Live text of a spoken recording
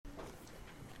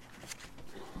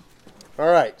All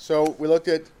right, so we looked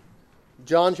at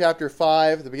John chapter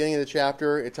 5, the beginning of the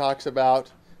chapter. It talks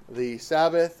about the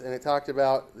Sabbath, and it talked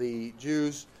about the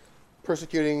Jews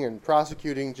persecuting and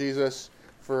prosecuting Jesus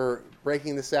for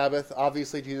breaking the Sabbath.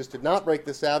 Obviously, Jesus did not break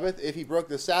the Sabbath. If he broke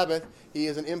the Sabbath, he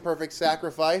is an imperfect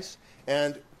sacrifice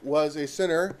and was a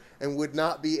sinner and would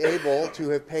not be able to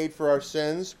have paid for our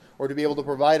sins or to be able to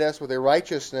provide us with a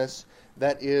righteousness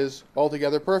that is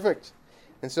altogether perfect.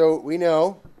 And so we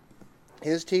know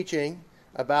his teaching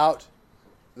about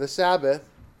the Sabbath,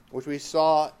 which we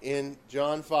saw in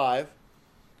John 5,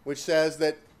 which says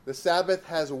that the Sabbath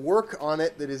has work on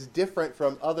it that is different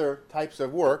from other types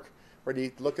of work, where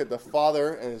you look at the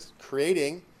Father and his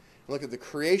creating, look at the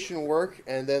creation work,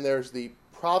 and then there's the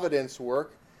providence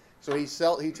work. So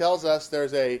he tells us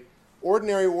there's a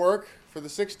ordinary work for the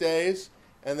 6 days,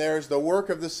 and there's the work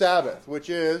of the Sabbath, which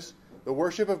is the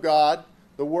worship of God,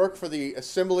 the work for the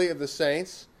assembly of the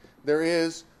saints. There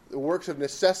is the works of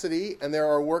necessity, and there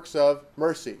are works of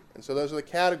mercy. And so those are the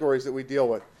categories that we deal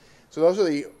with. So those are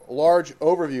the large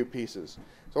overview pieces.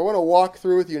 So I want to walk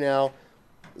through with you now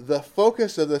the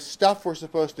focus of the stuff we're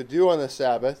supposed to do on the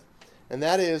Sabbath, and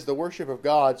that is the worship of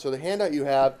God. So the handout you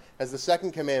have has the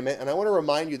second commandment, and I want to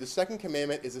remind you the second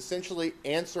commandment is essentially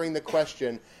answering the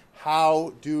question,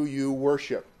 how do you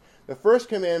worship? The first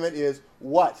commandment is,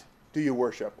 what do you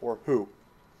worship, or who?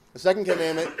 The second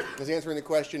commandment is answering the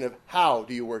question of how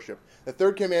do you worship. The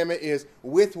third commandment is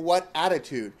with what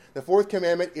attitude. The fourth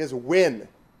commandment is when.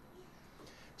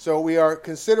 So we are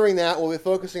considering that. We'll be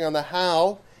focusing on the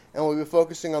how, and we'll be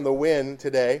focusing on the when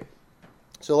today.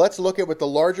 So let's look at what the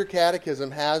larger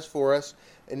catechism has for us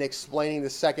in explaining the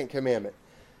second commandment.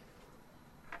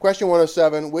 Question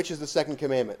 107, which is the second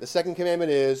commandment? The second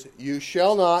commandment is, you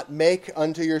shall not make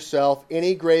unto yourself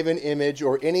any graven image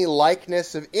or any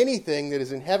likeness of anything that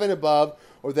is in heaven above,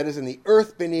 or that is in the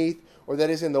earth beneath, or that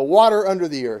is in the water under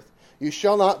the earth. You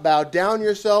shall not bow down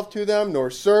yourself to them, nor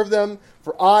serve them,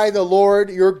 for I, the Lord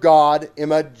your God,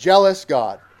 am a jealous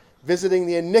God, visiting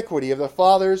the iniquity of the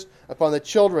fathers upon the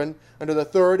children unto the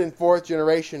third and fourth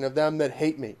generation of them that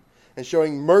hate me, and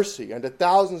showing mercy unto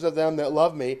thousands of them that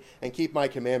love me and keep my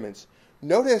commandments.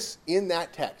 Notice in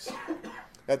that text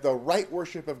that the right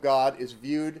worship of God is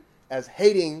viewed as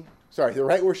the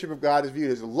right worship of God is viewed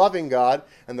as loving God,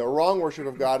 and the wrong worship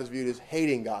of God is viewed as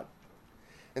hating God.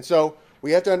 And so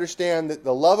we have to understand that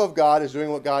the love of God is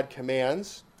doing what God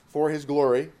commands for his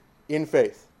glory in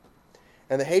faith.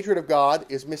 And the hatred of God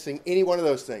is missing any one of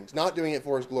those things, not doing it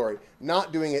for his glory,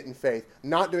 not doing it in faith,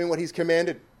 not doing what he's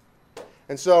commanded.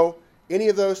 And so any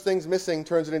of those things missing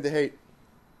turns it into hate.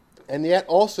 And yet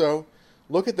also,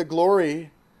 look at the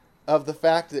glory of the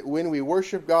fact that when we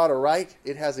worship God aright,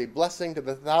 it has a blessing to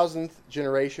the 1000th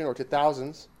generation, or to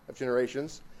thousands of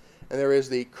generations. And there is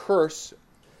the curse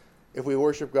if we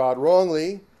worship God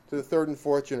wrongly to the 3rd and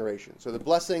 4th generation. So the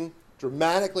blessing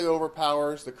dramatically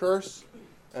overpowers the curse,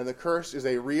 and the curse is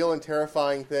a real and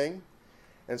terrifying thing.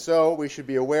 And so we should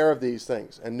be aware of these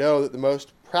things and know that the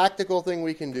most practical thing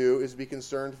we can do is be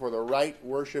concerned for the right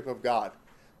worship of God.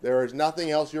 There is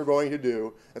nothing else you're going to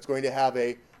do that's going to have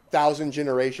a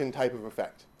 1000-generation type of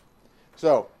effect.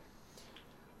 So,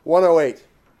 108.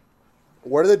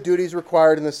 What are the duties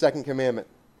required in the second commandment?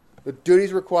 The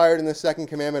duties required in the second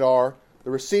commandment are the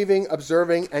receiving,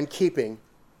 observing, and keeping,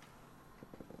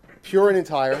 pure and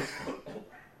entire,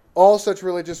 all such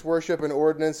religious worship and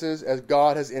ordinances as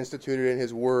God has instituted in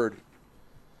his word.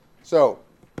 So,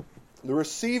 the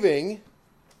receiving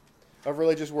of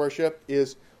religious worship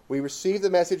is we receive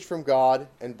the message from God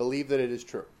and believe that it is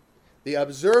true. The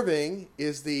observing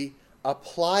is the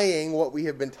applying what we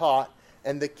have been taught,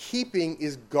 and the keeping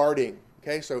is guarding.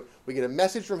 Okay, so we get a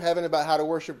message from heaven about how to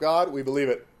worship God, we believe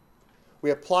it. We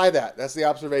apply that, that's the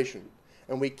observation.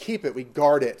 And we keep it, we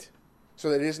guard it, so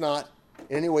that it is not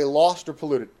in any way lost or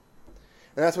polluted.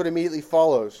 And that's what immediately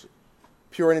follows.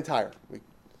 Pure and entire. We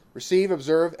receive,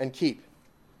 observe, and keep.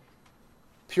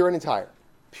 Pure and entire.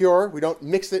 Pure, we don't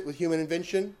mix it with human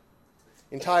invention.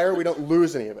 Entire, we don't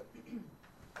lose any of it.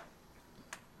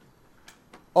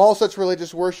 All such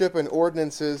religious worship and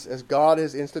ordinances as God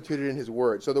has instituted in his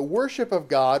word. So the worship of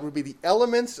God would be the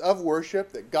elements of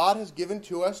worship that God has given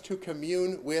to us to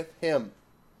commune with him.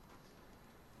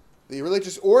 The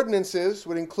religious ordinances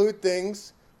would include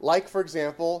things like, for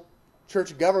example,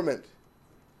 church government.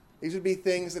 These would be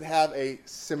things that have a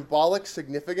symbolic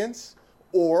significance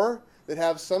or that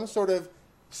have some sort of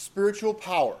spiritual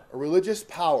power, a religious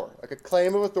power, like a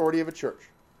claim of authority of a church.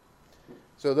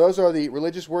 So those are the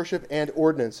religious worship and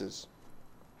ordinances.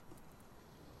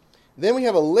 Then we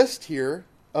have a list here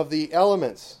of the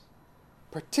elements,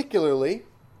 particularly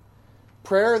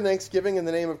prayer and thanksgiving in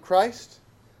the name of Christ,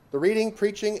 the reading,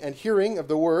 preaching, and hearing of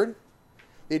the Word,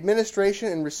 the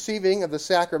administration and receiving of the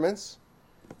sacraments,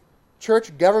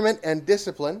 church government and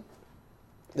discipline,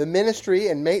 the ministry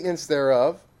and maintenance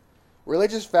thereof,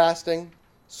 religious fasting,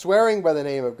 swearing by the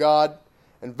name of God,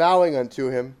 and vowing unto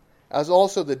him, as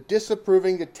also the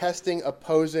disapproving, detesting,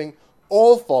 opposing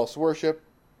all false worship,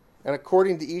 and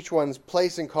according to each one's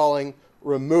place and calling,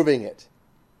 removing it,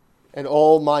 and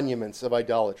all monuments of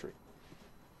idolatry.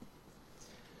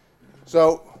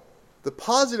 So, the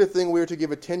positive thing we are to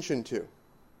give attention to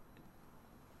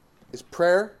is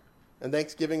prayer and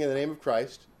thanksgiving in the name of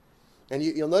Christ. And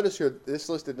you'll notice here, this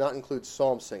list did not include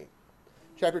psalm singing.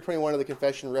 Chapter 21 of the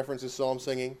Confession references psalm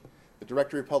singing. The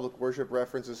Directory of Public Worship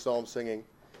references psalm singing.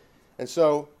 And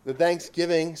so the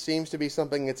thanksgiving seems to be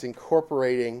something that's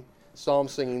incorporating psalm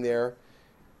singing there.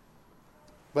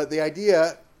 But the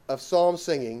idea of psalm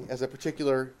singing as a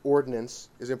particular ordinance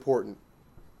is important.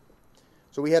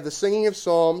 So we have the singing of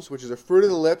psalms, which is a fruit of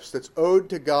the lips that's owed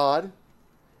to God.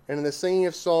 And in the singing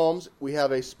of psalms, we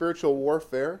have a spiritual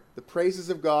warfare. The praises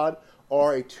of God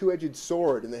are a two-edged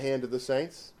sword in the hand of the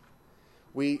saints.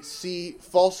 We see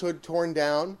falsehood torn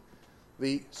down.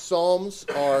 The psalms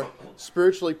are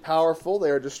spiritually powerful.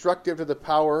 They are destructive to the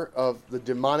power of the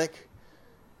demonic.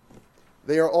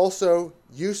 They are also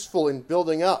useful in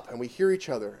building up, and we hear each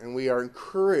other, and we are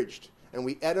encouraged, and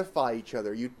we edify each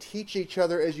other. You teach each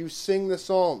other as you sing the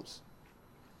psalms.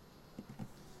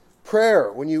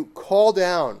 Prayer, when you call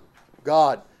down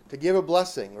God to give a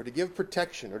blessing, or to give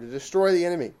protection, or to destroy the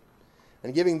enemy,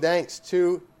 and giving thanks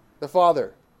to the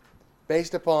Father,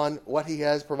 based upon what he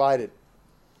has provided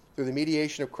through the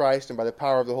mediation of Christ and by the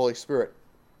power of the Holy Spirit.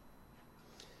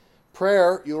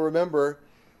 Prayer, you'll remember,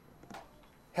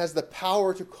 has the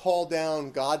power to call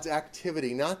down God's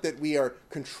activity. Not that we are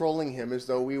controlling him as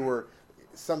though we were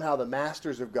somehow the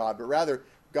masters of God, but rather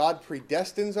God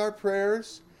predestines our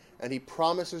prayers and he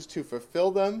promises to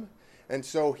fulfill them. And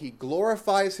so he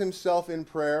glorifies himself in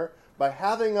prayer by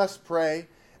having us pray,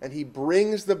 and he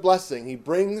brings the blessing, he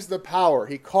brings the power,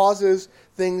 he causes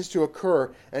things to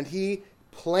occur, and he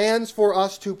plans for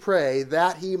us to pray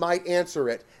that he might answer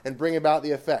it and bring about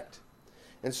the effect.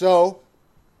 And so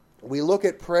we look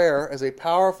at prayer as a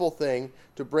powerful thing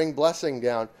to bring blessing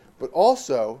down, but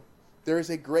also there is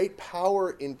a great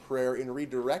power in prayer in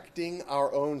redirecting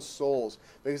our own souls.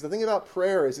 Because the thing about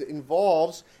prayer is it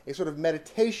involves a sort of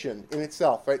meditation in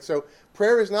itself, right? So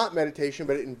prayer is not meditation,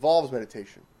 but it involves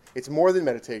meditation. It's more than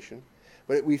meditation.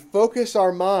 But we focus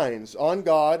our minds on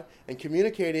God and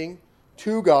communicating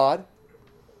to God.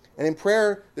 And in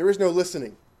prayer, there is no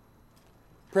listening.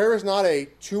 Prayer is not a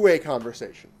two-way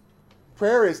conversation.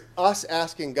 Prayer is us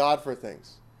asking God for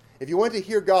things. If you want to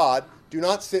hear God, do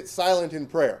not sit silent in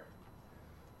prayer.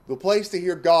 The place to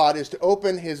hear God is to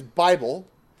open his Bible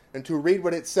and to read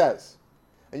what it says.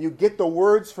 And you get the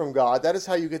words from God. That is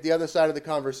how you get the other side of the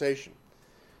conversation.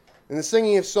 In the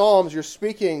singing of psalms, you're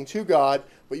speaking to God,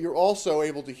 but you're also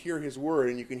able to hear his word,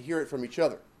 and you can hear it from each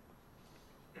other.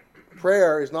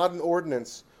 Prayer is not an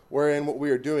ordinance wherein what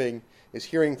we are doing is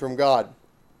hearing from God.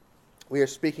 We are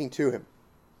speaking to him.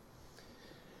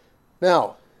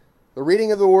 Now, the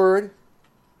reading of the word,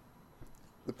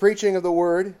 the preaching of the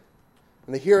word,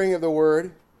 and the hearing of the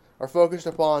word are focused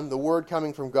upon the word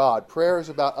coming from God. Prayer is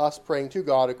about us praying to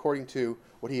God according to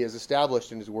what he has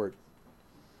established in his word.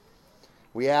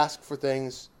 We ask for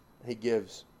things, and he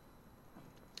gives.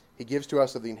 He gives to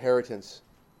us of the inheritance.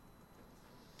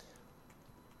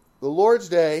 The Lord's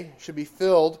Day should be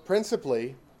filled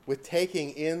principally with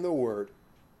taking in the word.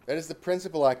 That is the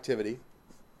principal activity.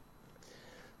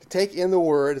 To take in the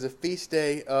word is a feast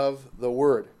day of the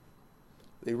word.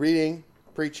 The reading,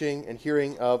 preaching, and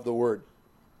hearing of the word.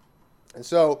 And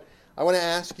so, I want to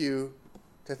ask you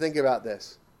to think about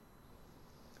this.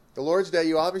 The Lord's Day,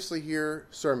 you obviously hear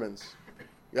sermons.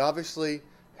 You obviously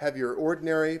have your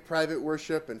ordinary private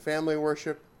worship and family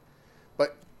worship.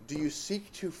 But do you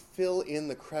seek to fill in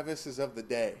the crevices of the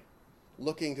day,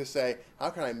 looking to say, how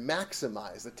can I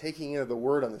maximize the taking in of the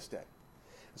word on this day?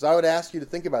 So I would ask you to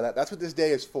think about that. That's what this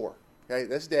day is for. Okay?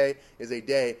 This day is a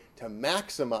day to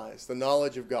maximize the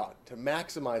knowledge of God, to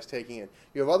maximize taking in.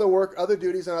 You have other work, other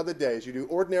duties on other days. You do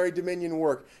ordinary dominion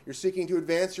work. You're seeking to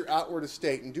advance your outward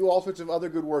estate and do all sorts of other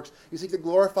good works. You seek to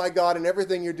glorify God in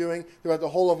everything you're doing throughout the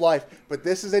whole of life. But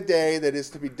this is a day that is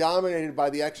to be dominated by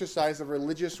the exercise of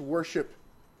religious worship.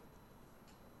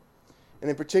 And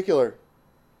in particular,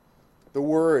 the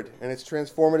Word and its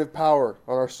transformative power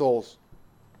on our souls.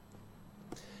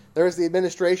 There is the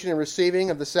administration and receiving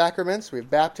of the sacraments. We have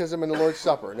baptism and the Lord's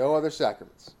Supper, no other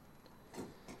sacraments.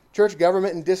 Church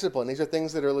government and discipline. These are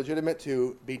things that are legitimate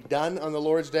to be done on the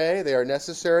Lord's Day. They are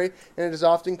necessary, and it is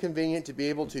often convenient to be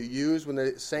able to use when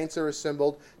the saints are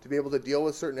assembled to be able to deal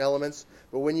with certain elements.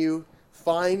 But when you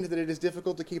find that it is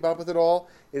difficult to keep up with it all,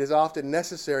 it is often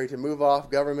necessary to move off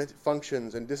government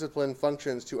functions and discipline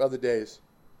functions to other days.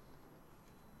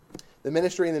 The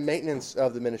ministry and the maintenance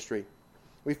of the ministry.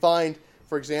 We find,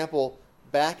 for example,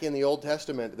 back in the Old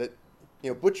Testament that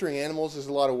butchering animals is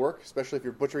a lot of work, especially if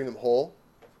you're butchering them whole.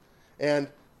 And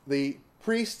the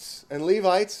priests and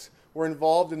Levites were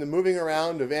involved in the moving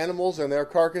around of animals and their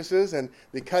carcasses and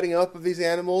the cutting up of these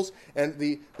animals. And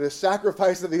the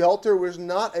sacrifice of the altar was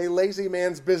not a lazy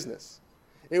man's business.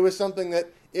 It was something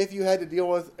that if you had to deal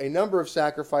with a number of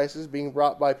sacrifices being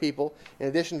brought by people, in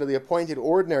addition to the appointed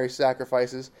ordinary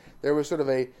sacrifices, there was sort of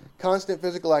a constant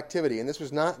physical activity. And this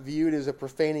was not viewed as a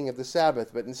profaning of the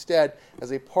Sabbath, but instead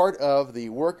as a part of the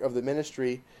work of the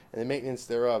ministry and the maintenance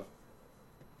thereof.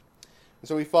 And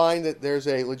so we find that there's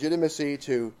a legitimacy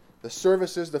to the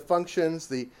services, the functions,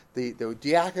 the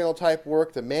diaconal type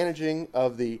work, the managing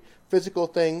of the physical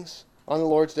things on the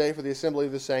Lord's Day for the assembly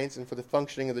of the saints and for the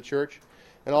functioning of the church,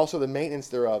 and also the maintenance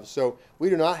thereof. So we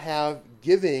do not have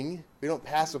giving, we don't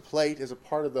pass a plate as a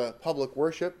part of the public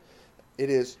worship.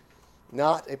 It is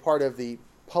not a part of the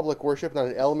public worship, not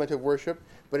an element of worship,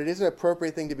 but it is an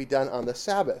appropriate thing to be done on the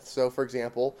Sabbath. So, for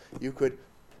example, you could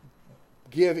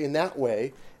give in that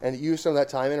way and use some of that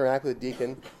time, interact with a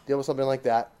deacon, deal with something like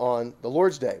that on the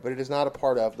Lord's Day, but it is not a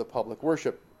part of the public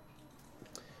worship.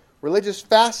 Religious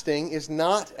fasting is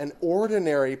not an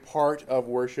ordinary part of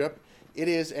worship. It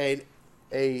is it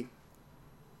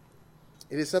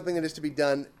is something that is to be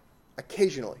done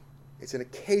occasionally. It's an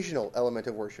occasional element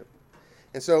of worship.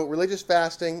 And so religious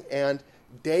fasting and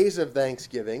days of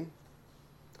thanksgiving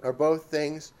are both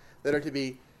things that are to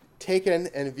be taken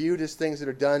and viewed as things that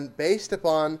are done based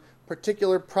upon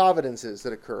particular providences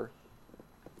that occur.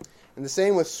 And the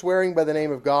same with swearing by the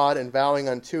name of God and vowing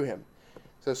unto him.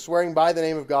 So swearing by the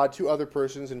name of God to other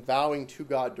persons and vowing to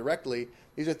God directly,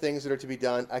 these are things that are to be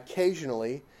done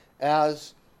occasionally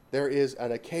as there is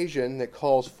an occasion that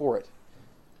calls for it.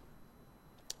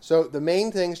 So the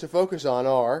main things to focus on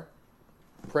are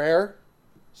prayer,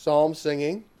 psalm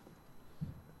singing,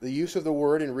 the use of the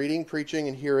word in reading, preaching,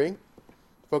 and hearing,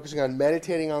 focusing on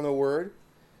meditating on the word,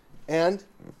 and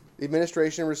the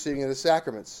administration and receiving of the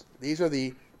sacraments. These are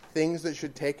the things that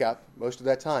should take up most of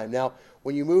that time. Now,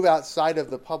 when you move outside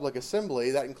of the public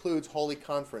assembly, that includes Holy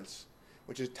Conference,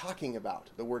 which is talking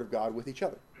about the Word of God with each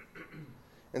other.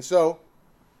 And so,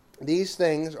 these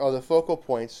things are the focal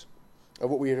points of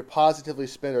what we are to positively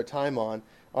spend our time on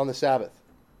the Sabbath.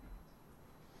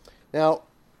 Now,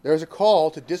 there is a call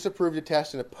to disapprove,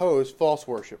 detest, and oppose false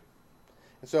worship.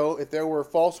 And so, if there were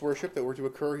false worship that were to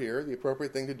occur here, the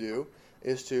appropriate thing to do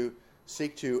is to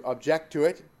seek to object to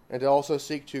it and to also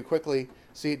seek to quickly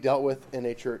see it dealt with in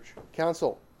a church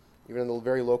council, even on the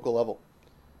very local level.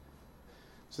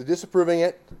 So disapproving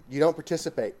it, you don't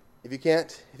participate. If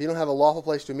you don't have a lawful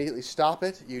place to immediately stop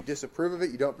it, you disapprove of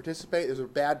it, you don't participate. There's a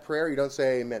bad prayer, you don't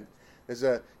say amen. There's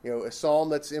a psalm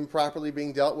that's improperly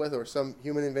being dealt with, or some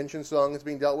human invention song that's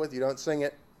being dealt with, you don't sing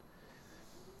it.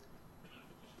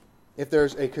 If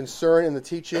there's a concern in the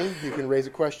teaching, you can raise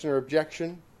a question or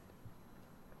objection.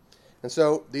 And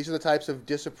so these are the types of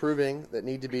disapproving that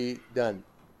need to be done.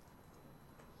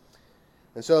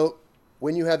 And so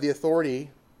when you have the authority,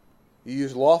 you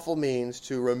use lawful means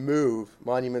to remove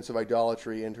monuments of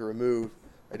idolatry and to remove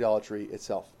idolatry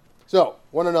itself. So,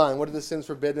 109, what are the sins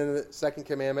forbidden in the second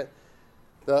commandment?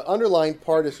 The underlined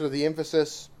part is sort of the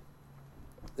emphasis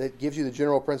that gives you the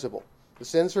general principle. The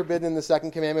sins forbidden in the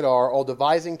second commandment are all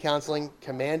devising, counseling,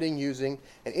 commanding, using,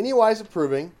 and anywise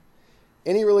approving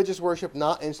any religious worship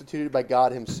not instituted by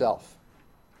God himself.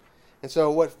 And so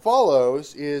what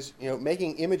follows is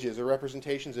making images or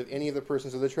representations of any of the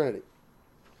persons of the Trinity.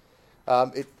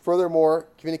 It furthermore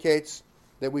communicates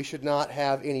that we should not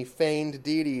have any feigned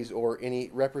deities or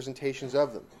any representations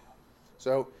of them.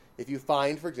 So if you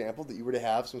find, for example, that you were to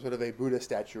have some sort of a Buddha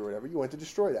statue or whatever, you want to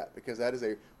destroy that because that is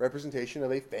a representation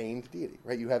of a feigned deity,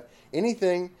 right? You have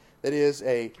anything that is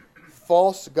a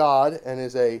false god and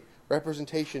is a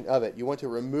representation of it. You want to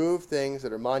remove things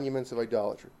that are monuments of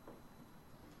idolatry.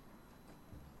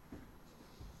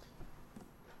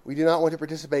 We do not want to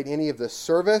participate in any of the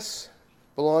service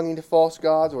belonging to false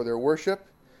gods or their worship.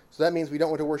 So that means we don't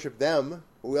want to worship them,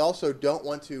 but we also don't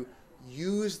want to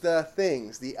use the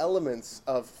things, the elements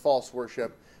of false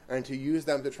worship, and to use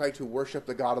them to try to worship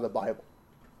the God of the Bible.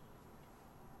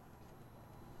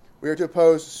 We are to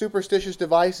oppose superstitious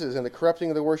devices and the corrupting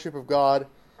of the worship of God,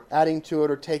 adding to it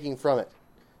or taking from it.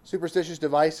 Superstitious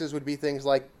devices would be things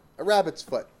like a rabbit's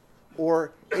foot,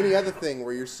 or any other thing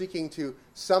where you're seeking to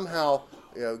somehow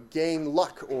gain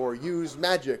luck or use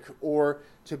magic or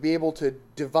to be able to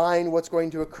divine what's going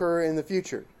to occur in the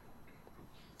future.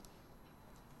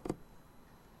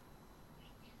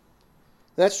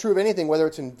 That's true of anything, whether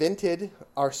it's invented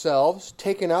ourselves,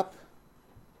 taken up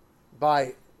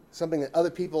by something that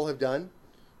other people have done,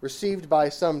 received by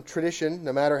some tradition,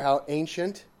 no matter how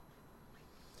ancient,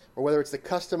 or whether it's the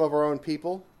custom of our own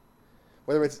people,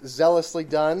 whether it's zealously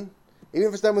done, even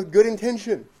if it's done with good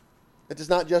intention, that does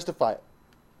not justify it.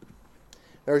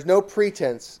 There is no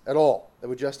pretense at all that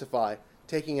would justify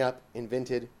taking up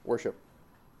invented worship.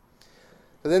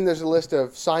 So then there's a list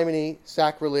of simony,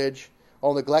 sacrilege,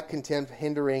 all neglect, contempt,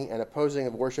 hindering, and opposing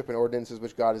of worship and ordinances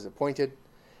which God has appointed.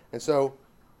 And so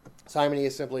simony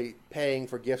is simply paying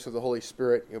for gifts of the Holy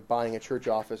Spirit, buying a church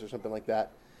office or something like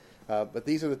that. But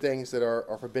these are the things that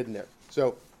are forbidden there.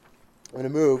 So I'm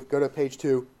going to go to page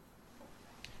 2.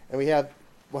 And we have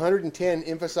 110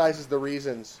 emphasizes the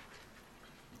reasons.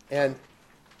 And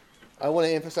I want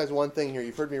to emphasize one thing here.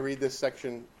 You've heard me read this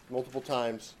section multiple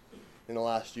times in the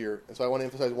last year. And so I want to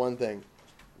emphasize one thing.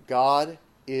 God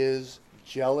is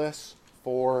jealous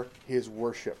for his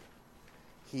worship.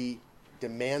 He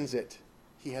demands it.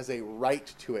 He has a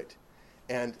right to it.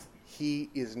 And he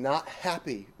is not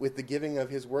happy with the giving of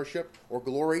his worship or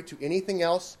glory to anything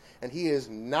else. And he is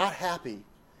not happy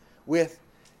with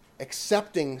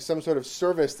accepting some sort of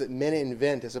service that men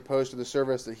invent as opposed to the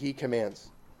service that he commands.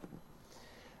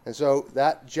 And so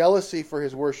that jealousy for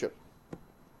his worship.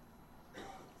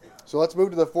 So let's move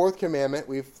to the fourth commandment.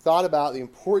 We've thought about the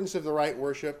importance of the right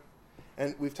worship.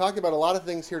 And we've talked about a lot of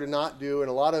things here to not do and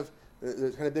a lot of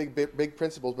kind of big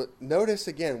principles. But notice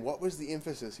again, what was the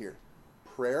emphasis here?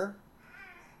 Prayer,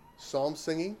 psalm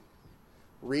singing,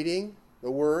 reading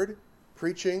the Word,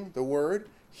 preaching the Word,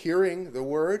 hearing the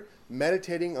Word,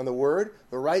 meditating on the Word,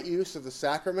 the right use of the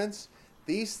sacraments.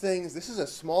 These things, this is a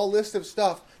small list of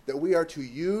stuff that we are to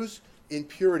use in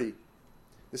purity.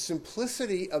 The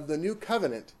simplicity of the new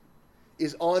covenant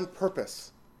is on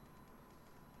purpose.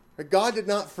 God did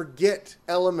not forget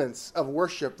elements of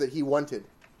worship that he wanted.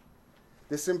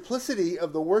 The simplicity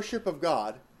of the worship of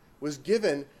God was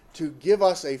given to give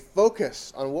us a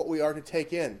focus on what we are to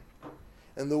take in.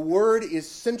 And the Word is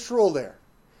central there.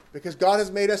 Because God has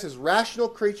made us as rational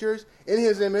creatures in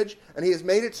his image, and he has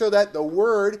made it so that the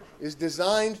Word is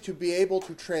designed to be able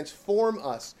to transform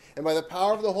us. And by the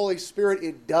power of the Holy Spirit,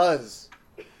 it does.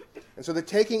 And so the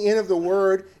taking in of the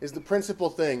Word is the principal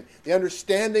thing. The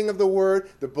understanding of the Word,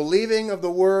 the believing of the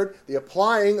Word, the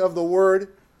applying of the Word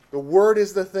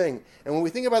is the thing. And when we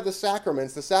think about the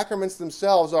sacraments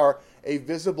themselves are a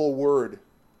visible word.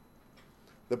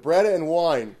 The bread and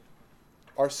wine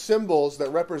are symbols that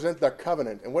represent the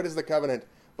covenant. And what is the covenant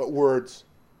but words?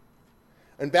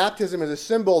 And baptism is a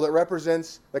symbol that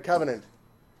represents the covenant,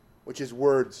 which is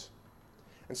words.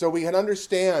 And so we can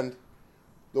understand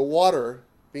the water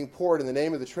being poured in the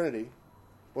name of the Trinity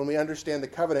when we understand the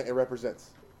covenant it represents.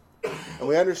 And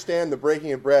we understand the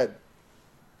breaking of bread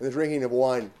and the drinking of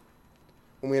wine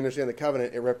when we understand the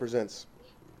covenant it represents.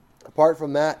 Apart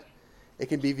from that, it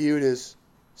can be viewed as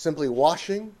simply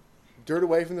washing dirt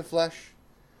away from the flesh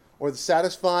or the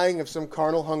satisfying of some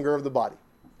carnal hunger of the body.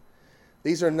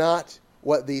 These are not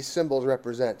what these symbols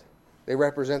represent. They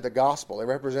represent the gospel. They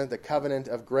represent the covenant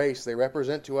of grace. They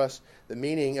represent to us the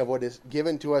meaning of what is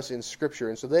given to us in Scripture.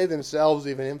 And so they themselves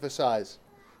even emphasize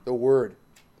the Word.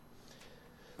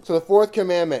 So the fourth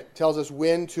commandment tells us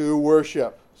when to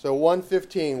worship. So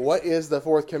 1:15, what is the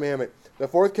fourth commandment? The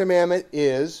fourth commandment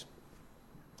is,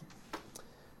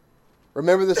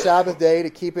 remember the Sabbath day to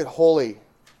keep it holy.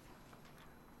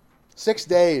 6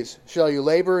 days shall you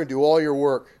labor and do all your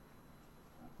work.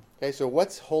 Okay, so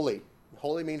what's holy?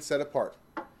 Holy means set apart.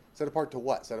 Set apart to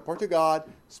what? Set apart to God,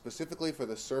 specifically for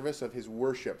the service of his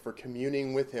worship, for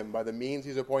communing with him by the means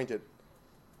he's appointed.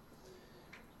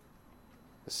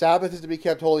 The Sabbath is to be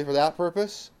kept holy for that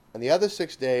purpose, and the other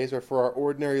 6 days are for our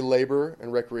ordinary labor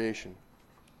and recreation.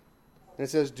 And it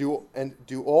says, do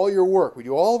all your work. We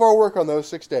do all of our work on those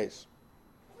 6 days.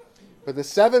 But the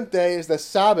seventh day is the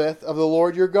Sabbath of the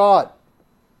Lord your God.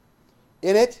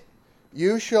 In it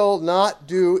you shall not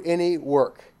do any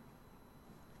work.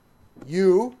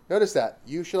 You, notice that,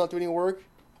 you shall not do any work,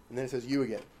 and then it says you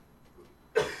again.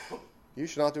 You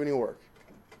shall not do any work.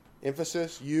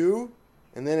 Emphasis, you,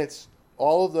 and then it's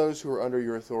all of those who are under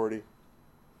your authority.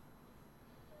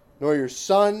 Nor your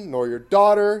son, nor your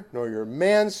daughter, nor your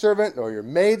manservant, nor your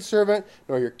maidservant,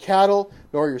 nor your cattle,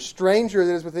 nor your stranger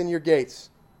that is within your gates.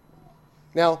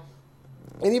 Now,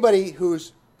 anybody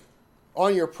who's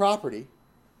on your property,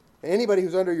 anybody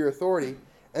who's under your authority,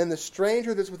 and the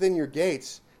stranger that's within your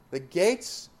gates, The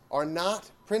gates are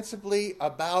not principally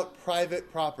about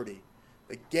private property.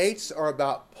 The gates are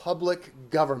about public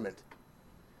government.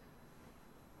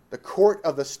 The court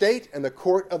of the state and the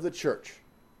court of the church.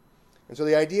 And so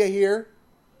the idea here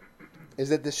is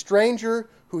that the stranger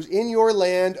who's in your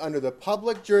land under the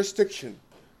public jurisdiction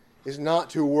is not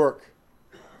to work.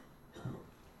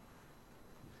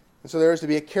 And so there is to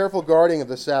be a careful guarding of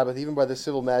the Sabbath, even by the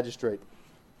civil magistrate.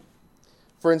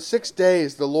 For in 6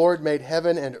 days the Lord made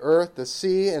heaven and earth, the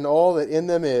sea, and all that in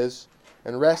them is,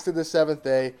 and rested the seventh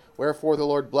day. Wherefore the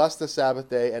Lord blessed the Sabbath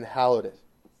day and hallowed it.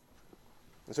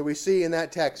 And so we see in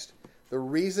that text the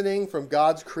reasoning from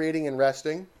God's creating and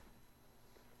resting.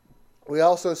 We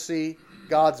also see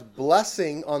God's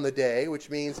blessing on the day, which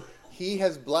means He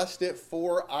has blessed it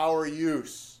for our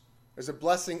use. There's a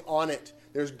blessing on it.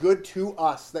 There's good to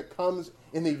us that comes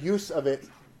in the use of it.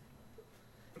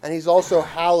 And He's also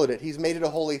hallowed it. He's made it a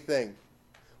holy thing.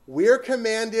 We're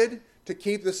commanded to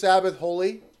keep the Sabbath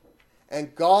holy,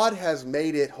 and God has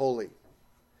made it holy.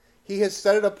 He has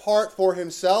set it apart for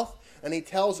Himself, and He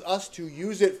tells us to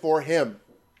use it for Him.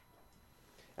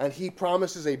 And He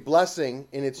promises a blessing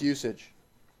in its usage.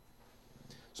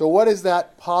 So what is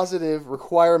that positive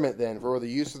requirement then for the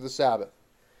use of the Sabbath?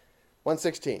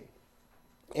 1:16.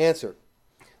 Answer.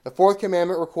 The fourth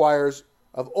commandment requires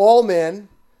of all men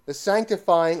the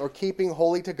sanctifying or keeping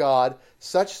holy to God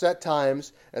such set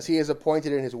times as He has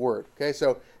appointed in His word. Okay,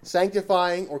 so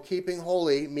sanctifying or keeping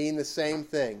holy mean the same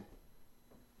thing.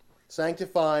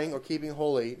 Sanctifying or keeping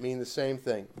holy mean the same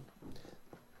thing.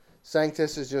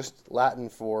 Sanctus is just Latin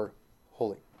for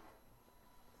holy.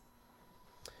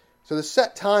 So the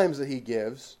set times that He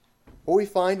gives, what we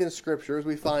find in Scripture is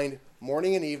we find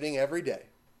morning and evening every day.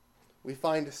 We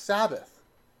find Sabbath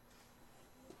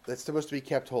that's supposed to be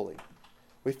kept holy.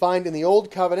 We find in the Old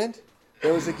Covenant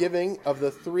there was a giving of the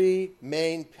 3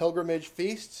 main pilgrimage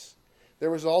feasts.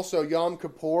 There was also Yom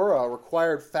Kippur, a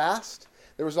required fast.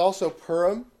 There was also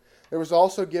Purim. There was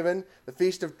also given the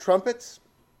Feast of Trumpets.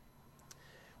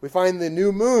 We find the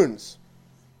new moons.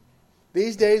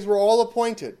 These days were all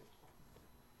appointed.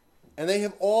 And they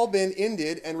have all been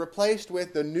ended and replaced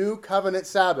with the new covenant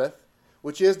Sabbath,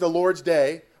 which is the Lord's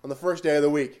Day on the first day of the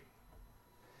week.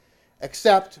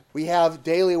 Except we have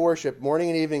daily worship, morning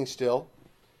and evening still,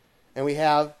 and we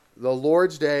have the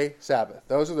Lord's Day Sabbath.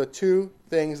 Those are the 2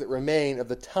 things that remain of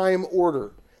the time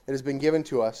order that has been given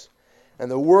to us, and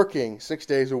the working 6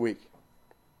 days a week.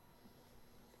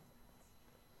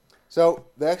 So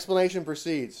the explanation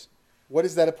proceeds. What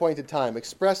is that appointed time?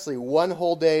 Expressly 1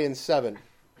 whole day in 7,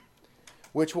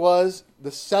 which was the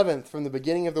 7th from the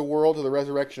beginning of the world to the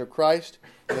resurrection of Christ,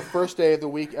 and the first day of the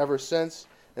week ever since,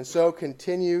 and so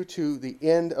continue to the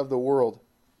end of the world,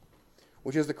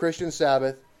 which is the Christian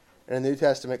Sabbath, and in the New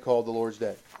Testament called the Lord's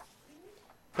Day.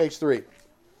 Page 3,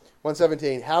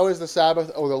 117. How is the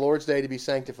Sabbath or the Lord's Day to be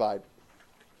sanctified?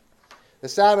 The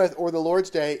Sabbath or the Lord's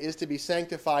Day is to be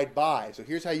sanctified by, so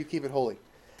here's how you keep it holy,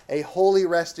 a holy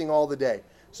resting all the day.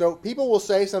 So people will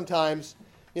say sometimes,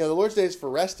 the Lord's Day is for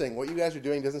resting. What you guys are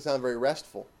doing doesn't sound very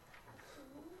restful.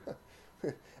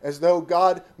 As though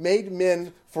God made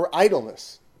men for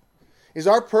idleness. Is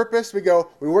our purpose, we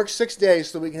work 6 days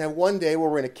so we can have 1 day where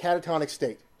we're in a catatonic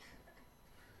state.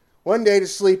 1 day to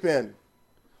sleep in.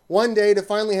 1 day to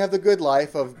finally have the good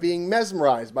life of being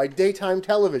mesmerized by daytime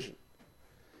television.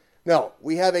 No,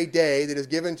 we have a day that is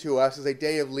given to us as a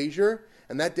day of leisure,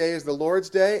 and that day is the Lord's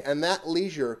Day, and that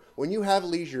leisure, when you have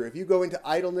leisure, if you go into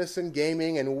idleness and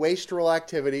gaming and wastrel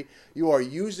activity, you are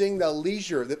using the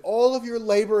leisure that all of your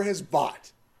labor has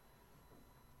bought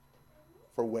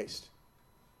for waste.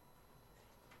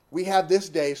 We have this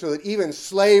day so that even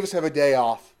slaves have a day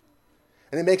off.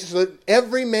 And it makes it so that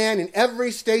every man in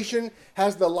every station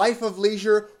has the life of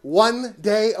leisure 1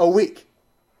 day a week,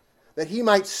 that he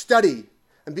might study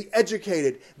and be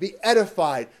educated, be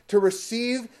edified, to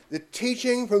receive the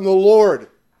teaching from the Lord,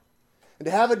 and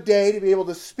to have a day to be able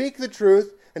to speak the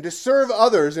truth and to serve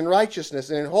others in righteousness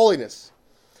and in holiness,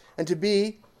 and to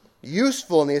be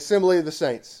useful in the assembly of the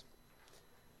saints.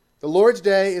 The Lord's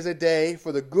Day is a day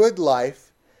for the good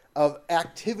life of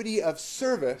activity of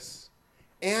service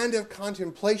and of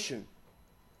contemplation.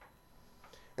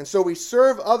 And so we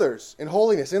serve others in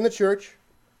holiness in the church,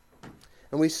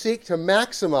 and we seek to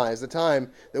maximize the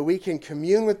time that we can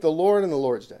commune with the Lord on the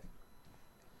Lord's Day.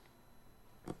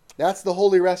 That's the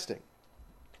holy resting.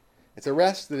 It's a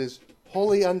rest that is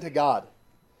holy unto God.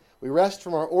 We rest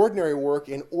from our ordinary work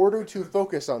in order to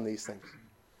focus on these things.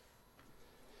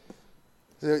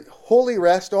 The holy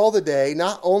rest all the day,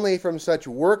 not only from such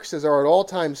works as are at all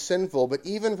times sinful, but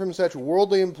even from such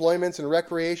worldly employments and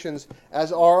recreations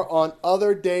as are on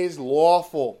other days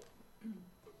lawful.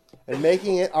 and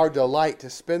making it our delight to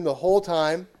spend the whole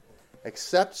time,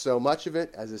 except so much of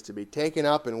it as is to be taken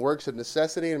up in works of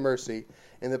necessity and mercy,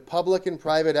 in the public and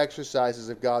private exercises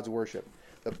of God's worship.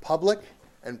 The public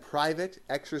and private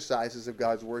exercises of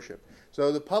God's worship.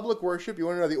 So the public worship, you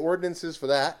want to know the ordinances for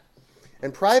that.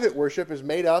 And private worship is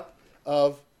made up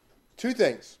of two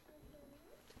things.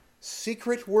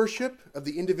 Secret worship of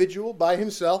the individual by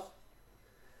himself,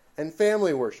 and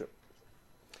family worship.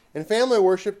 And family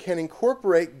worship can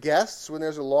incorporate guests when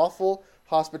there's a lawful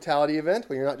hospitality event,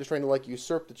 when you're not just trying to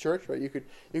usurp the church, right? You could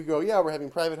go, yeah, we're having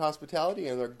private hospitality,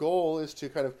 and their goal is to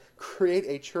kind of create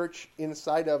a church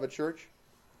inside of a church.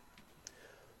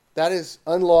 That is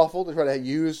unlawful to try to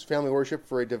use family worship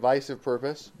for a divisive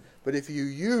purpose. But if you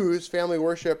use family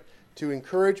worship to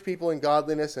encourage people in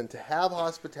godliness and to have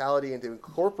hospitality and to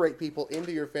incorporate people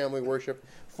into your family worship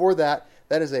for that,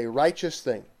 that is a righteous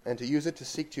thing. And to use it to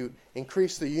seek to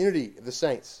increase the unity of the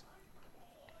saints.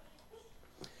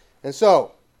 And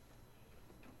so,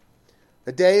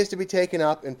 the day is to be taken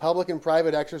up in public and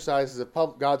private exercises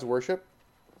of God's worship.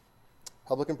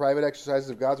 Public and private exercises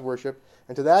of God's worship.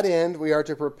 And to that end, we are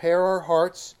to prepare our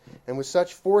hearts, and with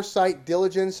such foresight,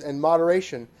 diligence, and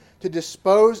moderation, to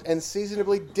dispose and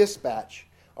seasonably dispatch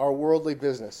our worldly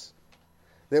business,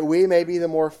 that we may be the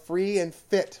more free and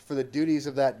fit for the duties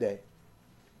of that day.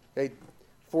 Okay?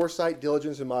 Foresight,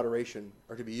 diligence, and moderation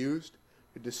are to be used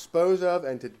to dispose of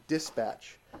and to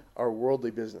dispatch our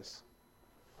worldly business.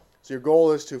 So your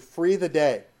goal is to free the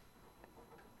day.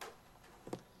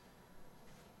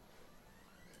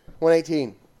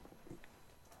 118.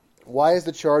 Why is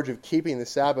the charge of keeping the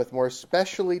Sabbath more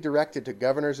especially directed to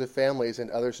governors of families and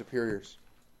other superiors?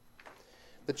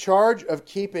 The charge of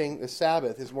keeping the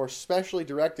Sabbath is more especially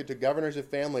directed to governors of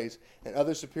families and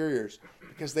other superiors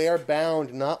because they are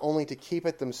bound not only to keep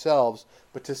it themselves,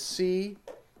 but to see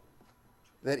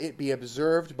that it be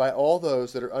observed by all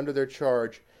those that are under their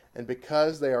charge, and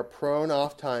because they are prone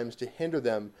oft times to hinder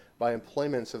them by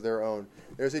employments of their own.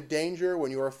 There's a danger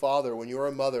when you are a father, when you are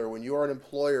a mother, when you are an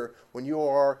employer, when you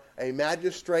are a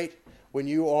magistrate, when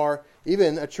you are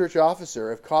even a church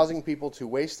officer, of causing people to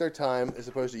waste their time as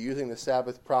opposed to using the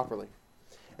Sabbath properly.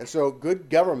 And so good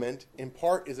government, in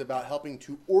part, is about helping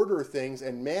to order things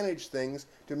and manage things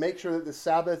to make sure that the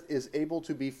Sabbath is able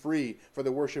to be free for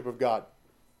the worship of God.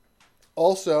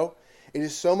 Also, it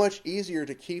is so much easier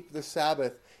to keep the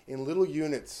Sabbath in little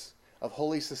units of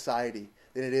holy society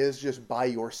than it is just by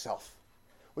yourself.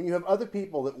 When you have other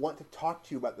people that want to talk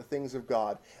to you about the things of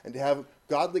God and to have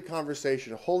godly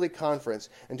conversation, a holy conference,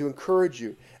 and to encourage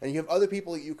you, and you have other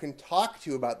people that you can talk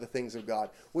to about the things of God.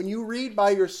 When you read by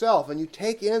yourself and you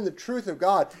take in the truth of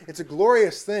God, it's a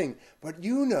glorious thing, but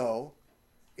you know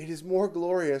it is more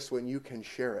glorious when you can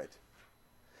share it.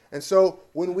 And so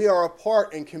when we are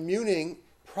apart and communing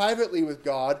privately with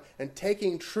God and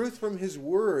taking truth from His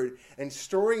Word and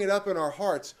storing it up in our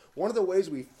hearts, one of the ways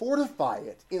we fortify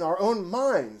it in our own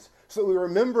minds so that we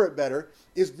remember it better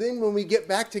is then when we get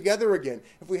back together again.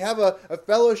 If we have a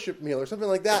fellowship meal or something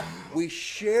like that, we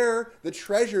share the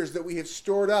treasures that we have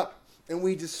stored up and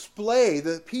we display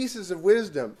the pieces of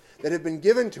wisdom that have been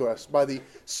given to us by the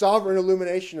sovereign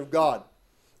illumination of God.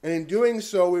 And in doing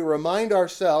so, we remind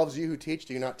ourselves, you who teach,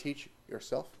 do you not teach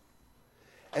yourself?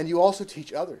 And you also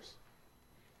teach others.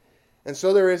 And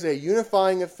so there is a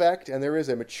unifying effect, and there is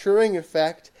a maturing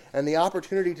effect, and the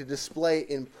opportunity to display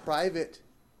in private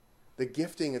the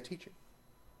gifting of teaching.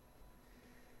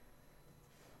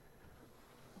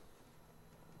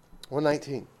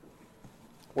 119.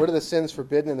 What are the sins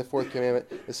forbidden in the fourth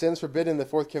commandment? The sins forbidden in the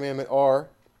fourth commandment are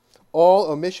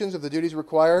all omissions of the duties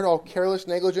required, all careless,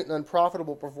 negligent, and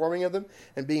unprofitable performing of them,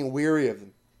 and being weary of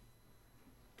them.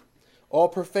 All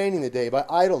profaning the day by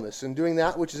idleness and doing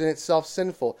that which is in itself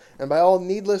sinful, and by all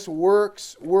needless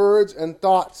works, words, and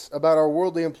thoughts about our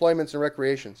worldly employments and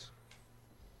recreations.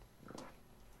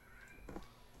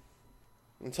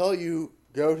 Until you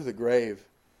go to the grave,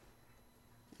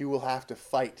 you will have to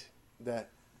fight that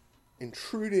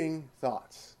intruding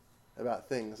thoughts about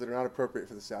things that are not appropriate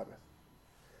for the Sabbath.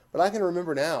 But I can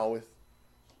remember now, with,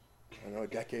 a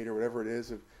decade or whatever it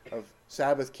is of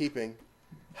Sabbath keeping,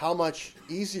 how much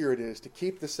easier it is to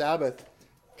keep the Sabbath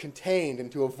contained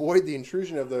and to avoid the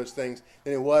intrusion of those things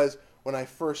than it was when I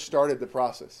first started the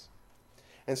process.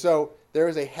 And so there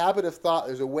is a habit of thought,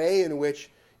 there's a way in which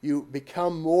you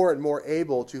become more and more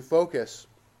able to focus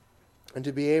and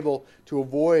to be able to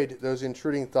avoid those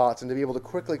intruding thoughts and to be able to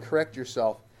quickly correct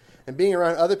yourself. And being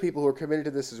around other people who are committed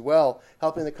to this as well,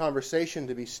 helping the conversation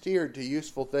to be steered to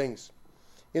useful things.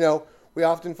 We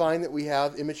often find that we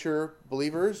have immature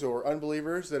believers or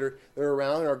unbelievers that are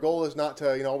around, and our goal is not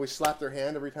to always slap their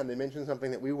hand every time they mention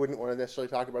something that we wouldn't want to necessarily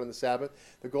talk about on the Sabbath.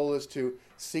 The goal is to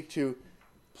seek to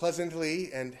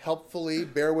pleasantly and helpfully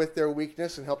bear with their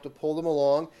weakness and help to pull them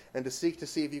along, and to seek to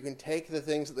see if you can take the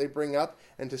things that they bring up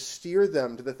and to steer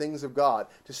them to the things of God,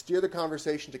 to steer the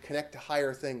conversation to connect to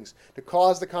higher things, to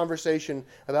cause the conversation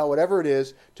about whatever it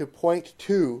is to point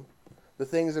to the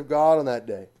things of God on that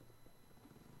day.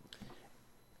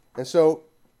 And so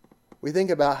we think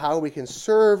about how we can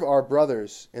serve our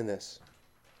brothers in this.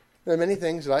 There are many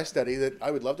things that I study that I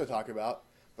would love to talk about,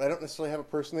 but I don't necessarily have a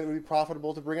person that would be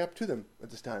profitable to bring up to them at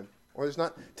this time, or there's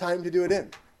not time to do it in.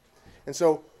 And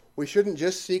so we shouldn't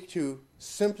just seek to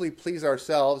simply please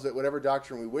ourselves at whatever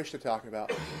doctrine we wish to talk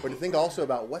about, but to think also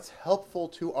about what's helpful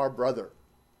to our brother.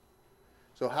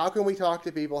 So how can we talk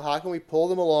to people? How can we pull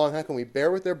them along? How can we bear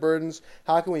with their burdens?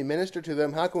 How can we minister to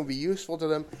them? How can we be useful to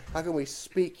them? How can we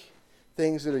speak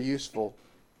things that are useful?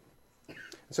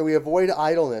 So we avoid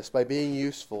idleness by being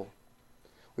useful.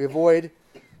 We avoid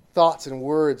thoughts and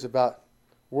words about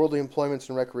worldly employments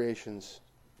and recreations.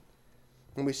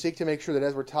 And we seek to make sure that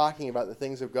as we're talking about the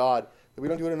things of God, that we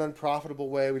don't do it in an unprofitable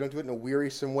way, we don't do it in a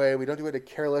wearisome way, we don't do it in a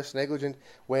careless, negligent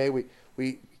way.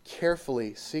 We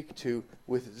carefully seek to,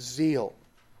 with zeal,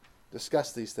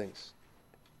 discuss these things.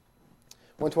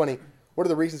 120, what are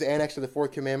the reasons annexed to the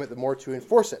fourth commandment, the more to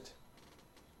enforce it?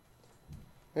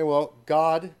 Okay, well,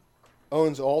 God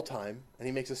owns all time, and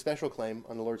he makes a special claim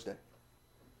on the Lord's Day.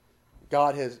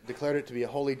 God has declared it to be a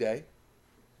holy day,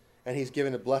 and he's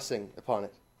given a blessing upon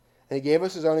it. And he gave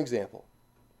us his own example.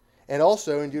 And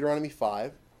also in Deuteronomy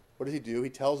 5, what does he do? He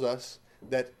tells us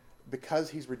that because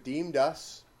he's redeemed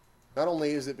us, not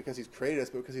only is it because he's created us,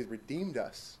 but because he's redeemed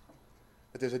us,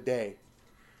 that there's a day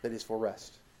that is for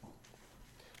rest.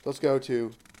 Let's go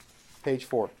to page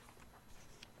 4.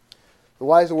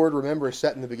 Why is the word remember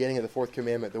set in the beginning of the fourth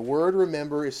commandment? The word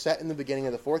remember is set in the beginning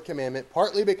of the fourth commandment,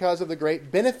 partly because of the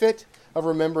great benefit of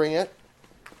remembering it,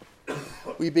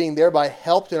 we being thereby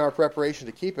helped in our preparation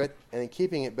to keep it, and in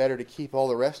keeping it better to keep all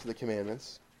the rest of the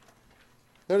commandments.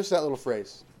 Notice that little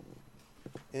phrase.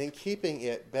 And in keeping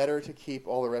it better to keep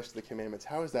all the rest of the commandments.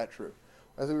 How is that true?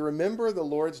 As we remember the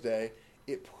Lord's Day,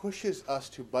 it pushes us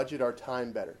to budget our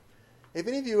time better. If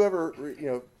any of you ever,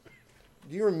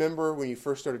 do you remember when you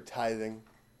first started tithing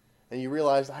and you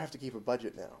realized, I have to keep a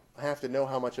budget now. I have to know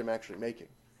how much I'm actually making.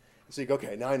 And so you go,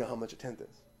 okay, now I know how much a tenth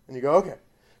is. And you go, okay,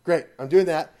 great, I'm doing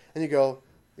that. And you go,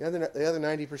 the other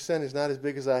 90% is not as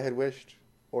big as I had wished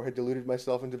or had deluded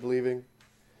myself into believing.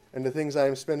 And the things I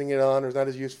am spending it on are not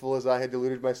as useful as I had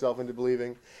deluded myself into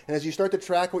believing. And as you start to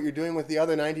track what you're doing with the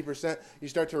other 90%, you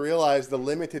start to realize the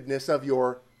limitedness of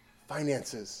your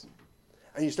finances.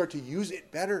 And you start to use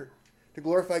it better to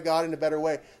glorify God in a better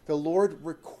way. The Lord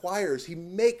requires, he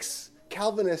makes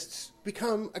Calvinists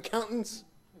become accountants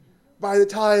by the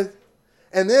tithe.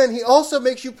 And then he also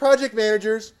makes you project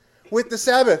managers with the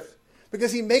Sabbath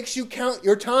because he makes you count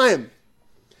your time.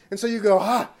 And so you go,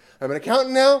 I'm an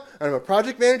accountant now, and I'm a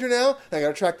project manager now, and I got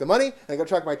to track the money, and I got to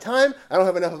track my time. I don't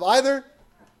have enough of either.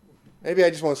 Maybe I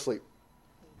just want to sleep.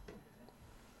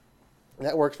 And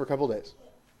that works for a couple of days.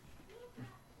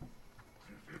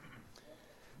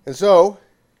 And so,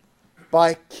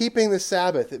 by keeping the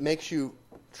Sabbath, it makes you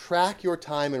track your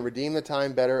time and redeem the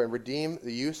time better and redeem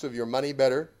the use of your money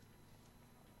better.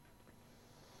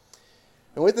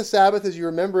 And with the Sabbath, as you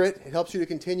remember it, it helps you to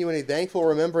continue in a thankful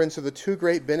remembrance of the two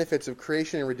great benefits of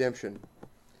creation and redemption,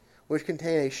 which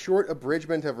contain a short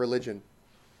abridgment of religion.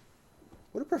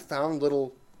 What a profound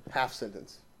little half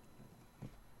sentence.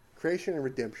 Creation and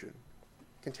redemption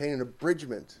contain an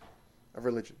abridgment of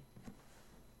religion.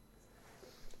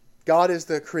 God is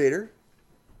the creator,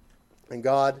 and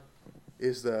God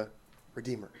is the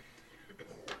redeemer.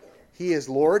 He is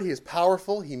Lord, he is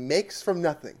powerful, he makes from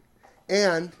nothing,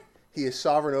 and he is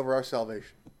sovereign over our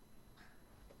salvation.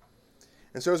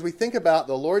 And so as we think about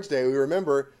the Lord's Day, we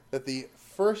remember that the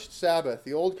first Sabbath,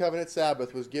 the Old Covenant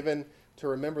Sabbath, was given to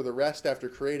remember the rest after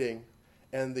creating,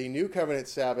 and the New Covenant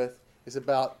Sabbath is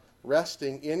about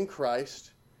resting in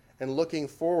Christ and looking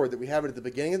forward, that we have it at the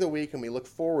beginning of the week, and we look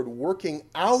forward, working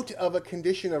out of a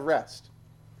condition of rest.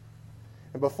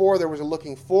 And before, there was a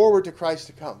looking forward to Christ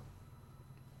to come.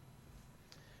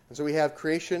 And so we have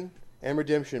creation and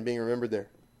redemption being remembered there.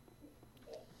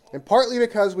 And partly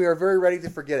because we are very ready to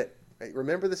forget it. Right?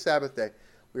 Remember the Sabbath day.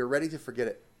 We are ready to forget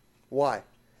it. Why?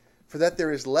 For that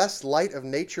there is less light of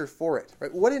nature for it.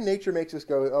 Right? What in nature makes us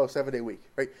go, 7-day week?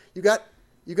 Right? You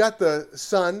got the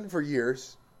sun for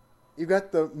years. You've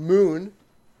got the moon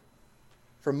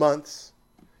for months.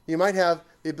 You might have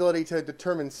the ability to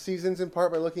determine seasons in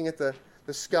part by looking at the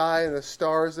sky and the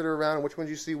stars that are around and which ones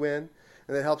you see when,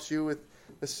 and that helps you with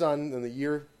the sun and the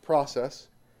year process.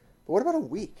 But what about a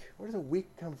week? Where does a week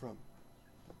come from?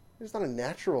 It's not a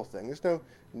natural thing. There's no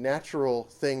natural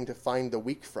thing to find the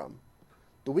week from.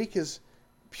 The week is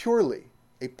purely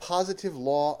a positive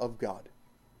law of God.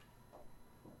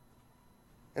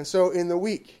 And so in the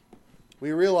week,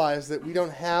 we realize that we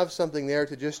don't have something there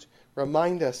to just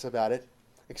remind us about it,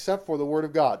 except for the Word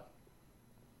of God.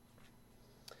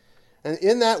 And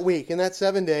in that week, in that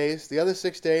 7 days, the other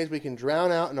 6 days, we can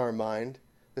drown out in our mind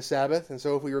the Sabbath. And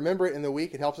so if we remember it in the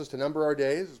week, it helps us to number our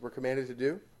days, as we're commanded to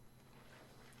do.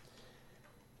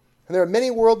 And there are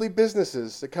many worldly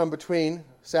businesses that come between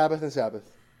Sabbath and Sabbath.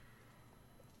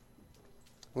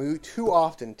 We too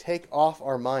often take off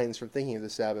our minds from thinking of the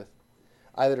Sabbath,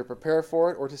 either to prepare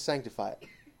for it or to sanctify it.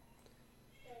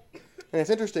 And it's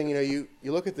interesting, you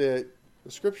look at the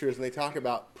Scriptures and they talk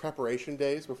about preparation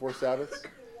days before Sabbaths.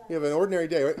 You have an ordinary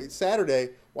day. Right? It's Saturday.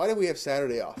 Why do we have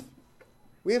Saturday off?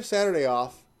 We have Saturday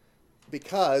off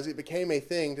because it became a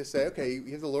thing to say, okay,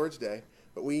 you have the Lord's Day,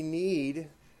 but we need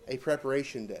a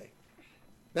preparation day.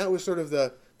 That was sort of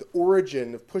the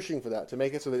origin of pushing for that, to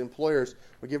make it so that employers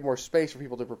would give more space for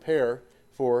people to prepare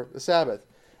for the Sabbath.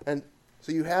 And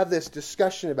so you have this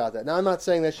discussion about that. Now, I'm not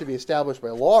saying that should be established by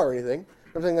law or anything.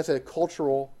 I'm saying that's a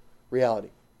cultural reality.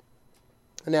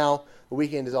 And now, the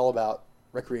weekend is all about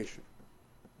recreation.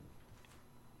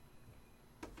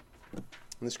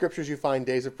 In the Scriptures, you find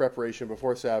days of preparation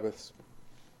before Sabbaths.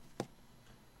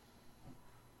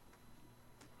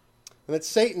 And that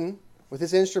Satan, with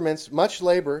his instruments, much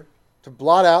labor to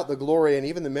blot out the glory and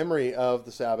even the memory of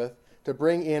the Sabbath, to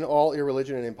bring in all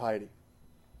irreligion and impiety.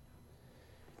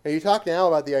 Now, you talk now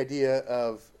about the idea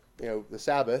of the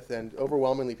Sabbath, and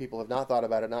overwhelmingly people have not thought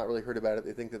about it, not really heard about it.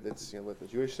 They think that it's with the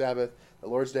Jewish Sabbath. The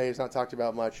Lord's Day is not talked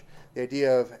about much. The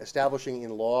idea of establishing in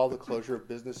law the closure of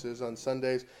businesses on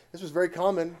Sundays. This was very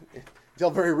common until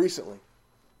very recently.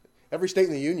 Every state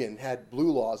in the Union had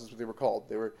blue laws, is what they were called.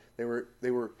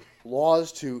 They were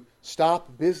laws to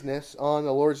stop business on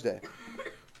the Lord's Day.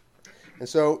 And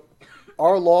so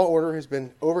our law order has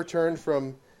been overturned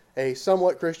from a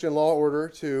somewhat Christian law order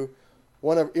to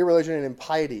one of irreligion and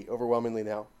impiety overwhelmingly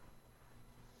now.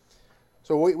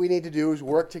 So what we need to do is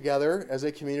work together as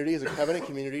a community, as a covenant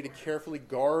community, to carefully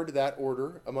guard that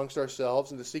order amongst ourselves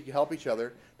and to seek to help each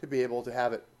other to be able to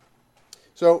have it.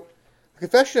 So the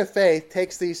Confession of Faith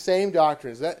takes these same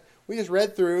doctrines that we just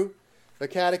read through the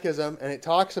Catechism, and it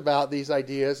talks about these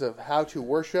ideas of how to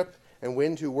worship and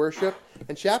when to worship.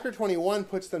 And chapter 21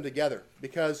 puts them together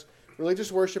because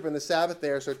religious worship and the Sabbath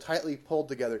there are so tightly pulled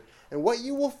together. And what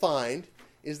you will find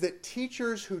is that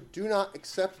teachers who do not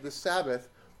accept the Sabbath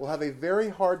will have a very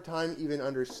hard time even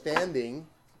understanding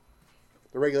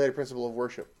the regulative principle of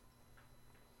worship.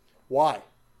 Why?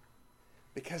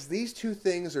 Because these two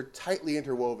things are tightly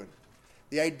interwoven.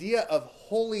 The idea of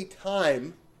holy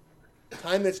time,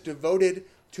 time that's devoted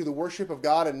to the worship of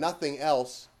God and nothing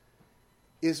else,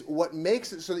 is what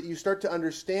makes it so that you start to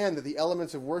understand that the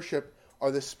elements of worship are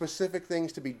the specific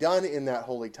things to be done in that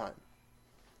holy time.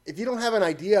 If you don't have an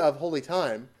idea of holy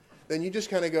time, then you just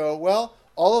kind of go, well,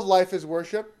 all of life is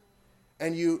worship,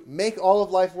 and you make all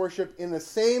of life worship in the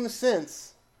same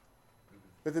sense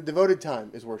that the devoted time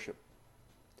is worship.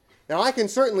 Now, I can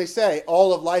certainly say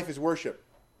all of life is worship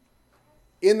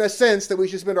in the sense that we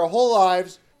should spend our whole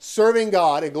lives serving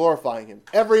God and glorifying Him,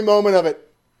 every moment of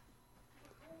it.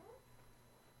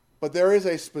 But there is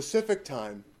a specific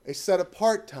time, a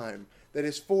set-apart time, that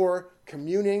is for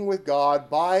communing with God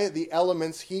by the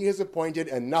elements He has appointed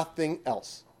and nothing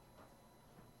else.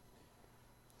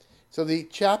 So the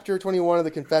chapter 21 of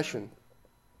the Confession,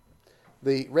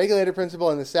 the regulative principle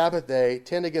and the Sabbath day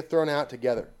tend to get thrown out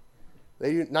together.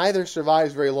 Neither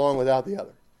survives very long without the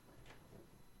other.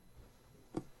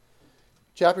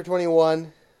 Chapter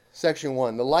 21, section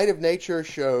 1. The light of nature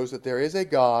shows that there is a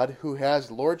God who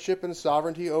has lordship and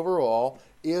sovereignty over all,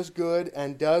 is good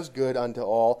and does good unto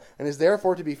all, and is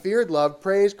therefore to be feared, loved,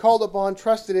 praised, called upon,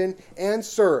 trusted in, and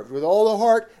served with all the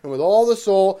heart and with all the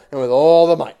soul and with all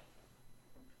the might.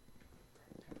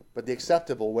 But the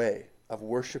acceptable way of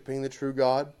worshiping the true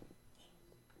God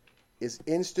is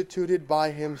instituted by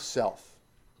Himself,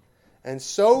 and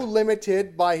so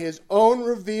limited by His own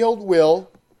revealed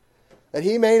will that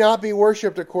He may not be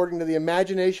worshipped according to the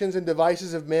imaginations and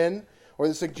devices of men, or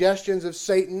the suggestions of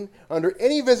Satan under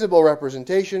any visible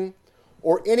representation,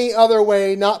 or any other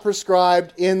way not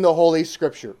prescribed in the Holy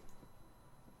Scripture.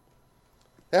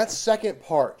 That second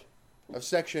part of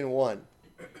section 1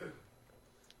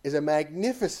 is a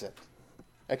magnificent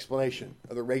explanation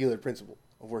of the regulative principle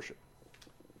of worship.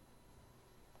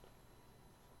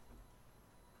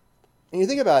 And you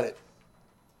think about it,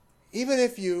 even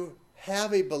if you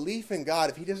have a belief in God,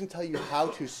 if he doesn't tell you how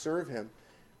to serve him,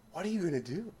 what are you going to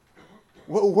do?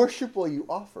 What worship will you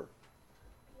offer?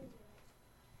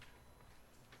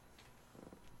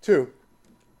 2,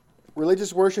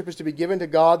 religious worship is to be given to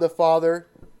God the Father,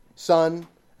 Son,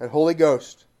 and Holy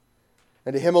Ghost,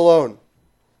 and to him alone,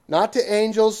 not to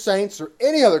angels, saints, or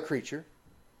any other creature,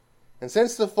 and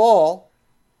since the fall,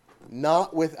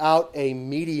 not without a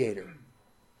mediator,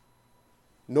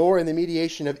 nor in the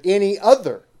mediation of any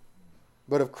other,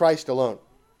 but of Christ alone.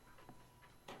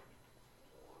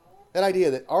 That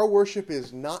idea that our worship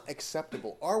is not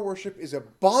acceptable, our worship is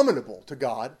abominable to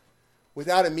God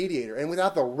without a mediator and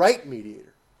without the right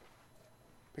mediator.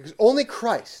 Because only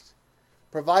Christ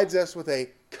provides us with a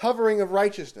covering of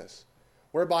righteousness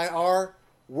whereby our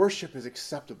worship is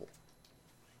acceptable.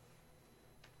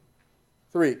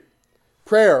 3,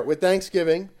 prayer with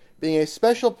thanksgiving, being a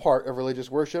special part of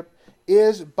religious worship,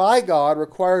 is by God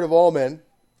required of all men,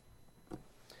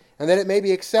 and that it may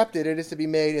be accepted, it is to be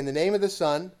made in the name of the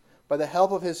Son, by the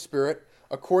help of his Spirit,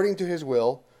 according to his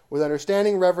will, with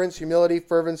understanding, reverence, humility,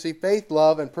 fervency, faith,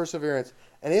 love, and perseverance,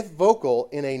 and if vocal,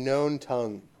 in a known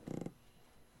tongue.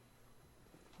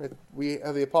 We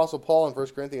have the Apostle Paul in 1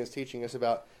 Corinthians teaching us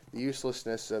about the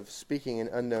uselessness of speaking in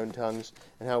unknown tongues,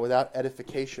 and how without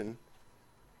edification,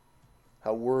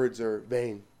 how words are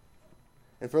vain.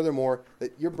 And furthermore,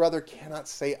 that your brother cannot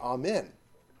say amen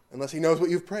unless he knows what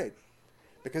you've prayed.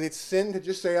 Because it's sin to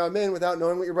just say amen without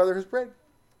knowing what your brother has prayed.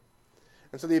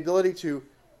 And so the ability to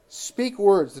speak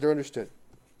words that are understood.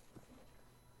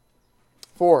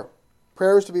 4,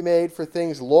 prayers to be made for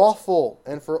things lawful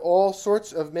and for all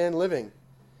sorts of men living,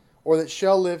 or that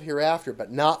shall live hereafter,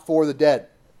 but not for the dead,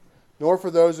 nor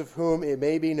for those of whom it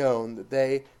may be known that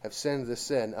they have sinned the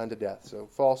sin unto death. So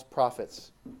false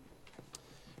prophets.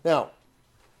 Now,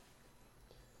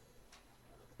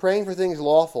 praying for things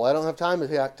lawful. I don't have time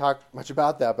to talk much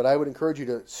about that, but I would encourage you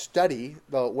to study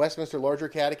the Westminster Larger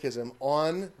Catechism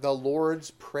on the Lord's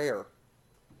Prayer.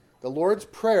 The Lord's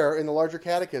Prayer in the Larger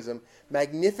Catechism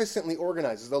magnificently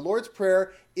organizes. The Lord's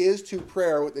Prayer is to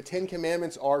prayer what the Ten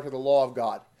Commandments are to the law of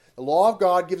God. The law of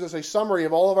God gives us a summary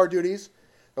of all of our duties.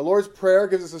 The Lord's Prayer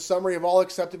gives us a summary of all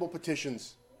acceptable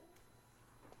petitions.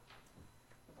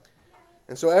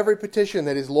 And so every petition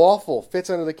that is lawful fits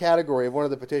under the category of one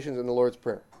of the petitions in the Lord's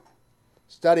Prayer.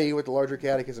 Study what the Larger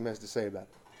Catechism has to say about it.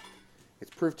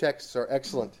 Its proof texts are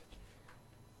excellent.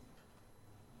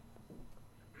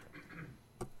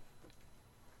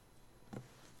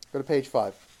 Go to page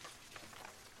 5.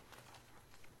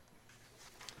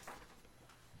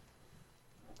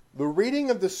 The reading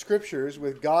of the Scriptures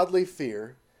with godly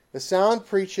fear, the sound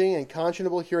preaching and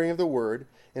conscionable hearing of the Word,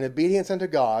 in obedience unto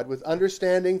God, with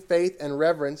understanding, faith, and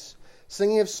reverence,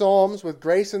 singing of psalms with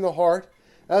grace in the heart,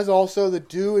 as also the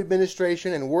due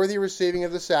administration and worthy receiving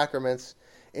of the sacraments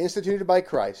instituted by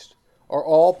Christ, are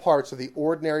all parts of the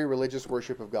ordinary religious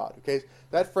worship of God. Okay,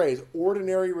 that phrase,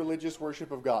 ordinary religious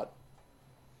worship of God.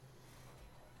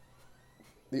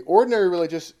 The ordinary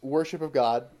religious worship of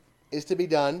God is to be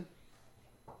done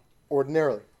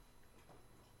ordinarily.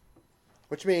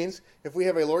 Which means, if we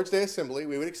have a Lord's Day assembly,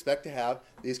 we would expect to have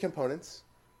these components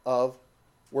of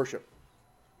worship.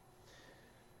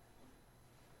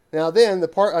 Now then, the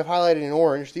part I've highlighted in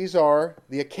orange, these are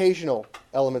the occasional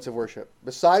elements of worship.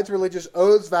 Besides religious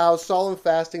oaths, vows, solemn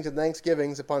fastings, and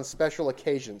thanksgivings upon special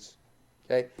occasions.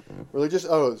 Okay? Religious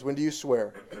oaths, when do you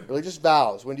swear? Religious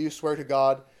vows, when do you swear to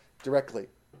God directly?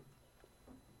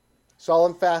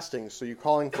 Solemn fastings, so you're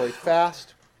calling for a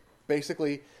fast,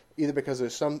 basically either because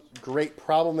there's some great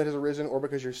problem that has arisen or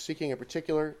because you're seeking a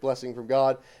particular blessing from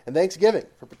God. And thanksgiving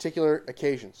for particular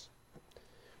occasions,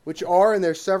 which are in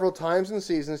their several times and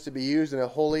seasons to be used in a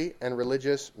holy and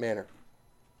religious manner.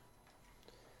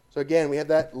 So again, we have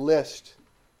that list.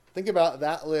 Think about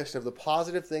that list of the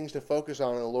positive things to focus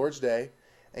on the Lord's Day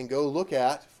and go look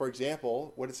at, for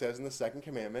example, what it says in the second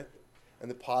commandment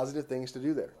and the positive things to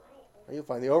do there. And you'll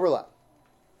find the overlap.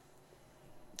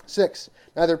 6,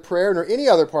 neither prayer nor any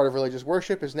other part of religious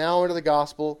worship is now under the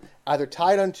gospel, either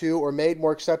tied unto or made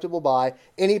more acceptable by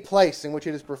any place in which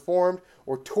it is performed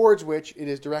or towards which it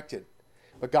is directed.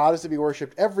 But God is to be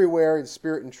worshipped everywhere in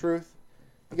spirit and truth.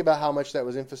 Think about how much that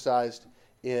was emphasized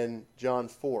in John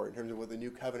 4 in terms of what the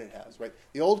new covenant has, right?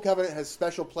 The old covenant has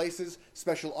special places,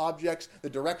 special objects, the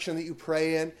direction that you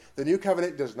pray in. The new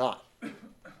covenant does not.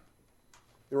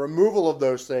 The removal of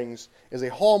those things is a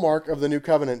hallmark of the new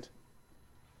covenant.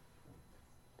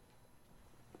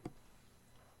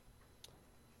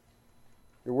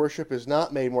 Your worship is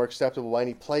not made more acceptable by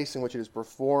any place in which it is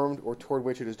performed or toward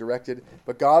which it is directed,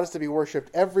 but God is to be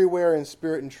worshipped everywhere in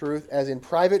spirit and truth, as in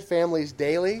private families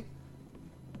daily,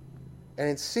 and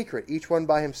in secret, each one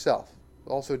by himself,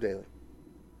 also daily.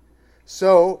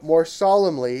 So, more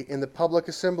solemnly in the public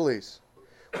assemblies,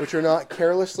 which are not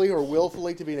carelessly or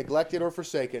willfully to be neglected or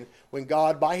forsaken, when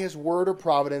God, by his word or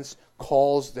providence,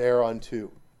 calls thereunto.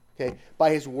 Okay?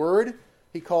 By his word,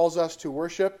 he calls us to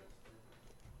worship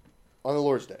on the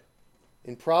Lord's Day.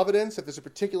 In providence, if there's a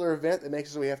particular event that makes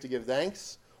it so we have to give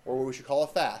thanks, or what we should call a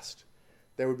fast,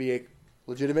 there would be a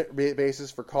legitimate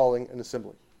basis for calling an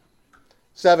assembly.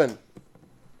 7.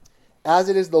 As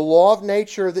it is the law of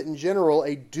nature that in general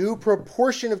a due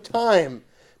proportion of time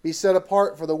be set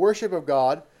apart for the worship of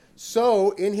God,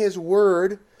 so in his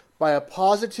word, by a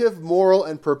positive, moral,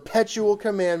 and perpetual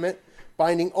commandment,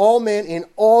 binding all men in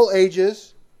all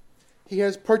ages, he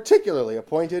has particularly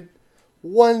appointed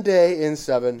one day in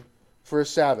 7 for a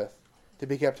Sabbath, to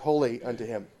be kept holy unto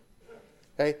him.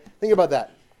 Okay? Think about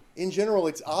that. In general,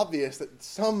 it's obvious that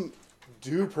some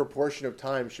due proportion of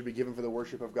time should be given for the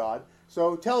worship of God.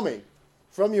 So tell me,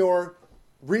 from your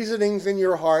reasonings in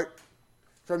your heart,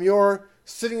 from your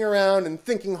sitting around and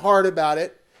thinking hard about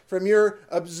it, from your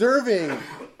observing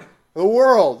the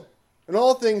world and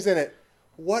all things in it,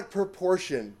 what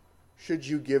proportion should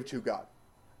you give to God?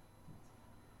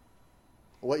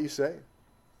 What you say?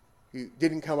 You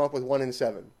didn't come up with 1 in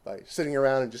 7 by sitting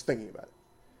around and just thinking about it.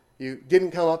 You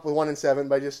didn't come up with 1 in 7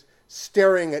 by just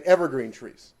staring at evergreen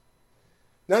trees.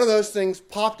 None of those things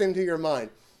popped into your mind.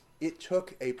 It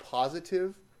took a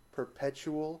positive,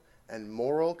 perpetual, and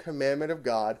moral commandment of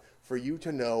God for you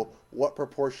to know what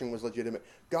proportion was legitimate.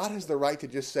 God has the right to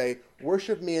just say,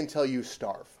 worship me until you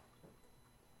starve.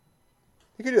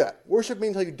 He could do that. Worship me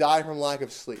until you die from lack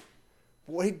of sleep.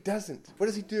 But what he doesn't, what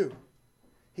does he do?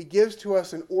 He gives to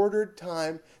us an ordered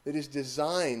time that is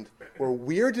designed, where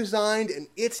we're designed and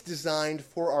it's designed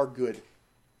for our good.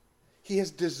 He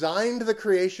has designed the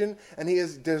creation and he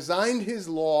has designed his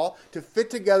law to fit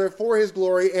together for his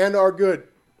glory and our good.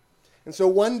 And so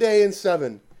one day in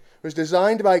 7 was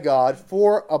designed by God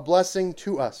for a blessing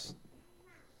to us.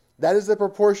 That is the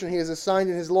proportion he has assigned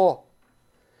in his law.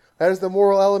 That is the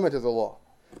moral element of the law.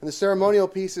 And the ceremonial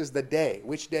piece is the day,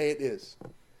 which day it is.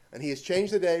 And he has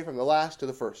changed the day from the last to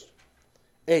the first.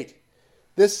 8.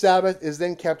 This Sabbath is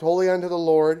then kept holy unto the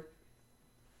Lord.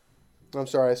 I'm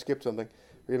sorry, I skipped something.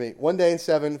 Forgive me. One day in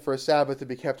 7 for a Sabbath to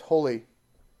be kept holy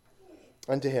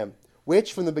unto him,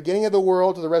 which from the beginning of the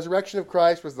world to the resurrection of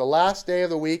Christ was the last day of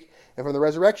the week, and from the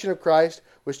resurrection of Christ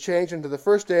was changed into the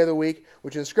first day of the week,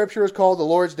 which in Scripture is called the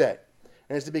Lord's Day,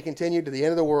 and is to be continued to the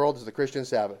end of the world as the Christian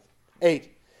Sabbath.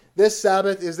 8. This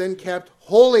Sabbath is then kept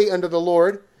holy unto the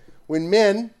Lord, when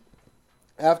men,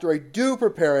 after a due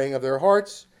preparing of their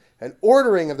hearts and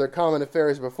ordering of their common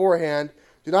affairs beforehand,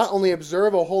 do not only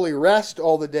observe a holy rest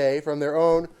all the day from their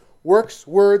own works,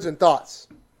 words, and thoughts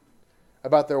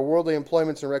about their worldly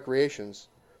employments and recreations,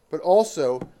 but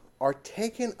also are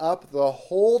taken up the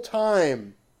whole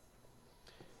time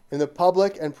in the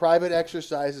public and private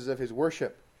exercises of his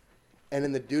worship and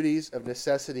in the duties of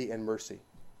necessity and mercy.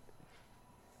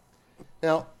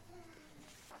 Now,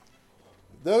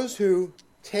 those who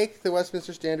take the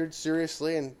Westminster Standard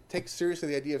seriously and take seriously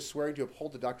the idea of swearing to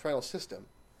uphold the doctrinal system,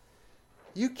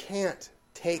 you can't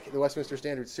take the Westminster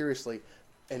Standard seriously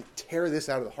and tear this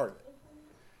out of the heart of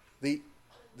it.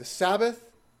 The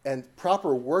Sabbath and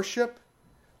proper worship,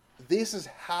 this is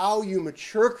how you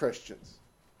mature Christians.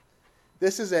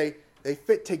 This is a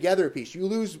fit together piece. You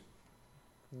lose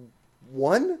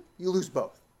one, you lose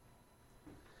both.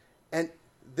 And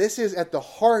this is at the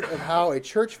heart of how a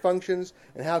church functions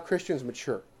and how Christians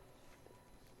mature.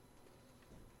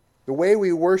 The way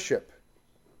we worship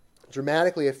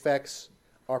dramatically affects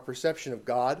our perception of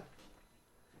God,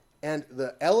 and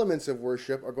the elements of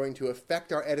worship are going to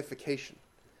affect our edification.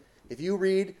 If you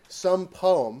read some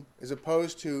poem as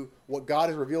opposed to what God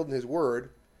has revealed in his word,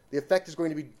 the effect is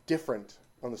going to be different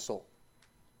on the soul.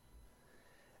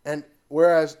 And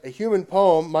whereas a human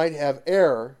poem might have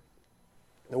error,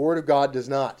 the Word of God does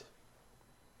not.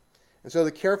 And so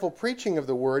the careful preaching of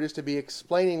the Word is to be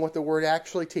explaining what the Word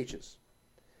actually teaches.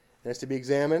 And it's to be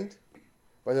examined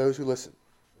by those who listen.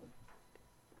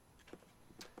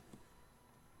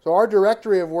 So our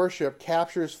directory of worship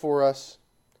captures for us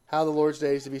how the Lord's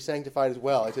Day is to be sanctified as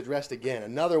well. It's addressed again.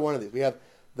 Another one of these. We have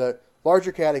the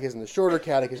larger catechism, the shorter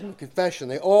catechism, the confession.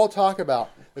 They all talk about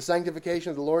the sanctification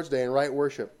of the Lord's Day and right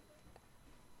worship.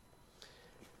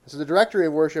 So the directory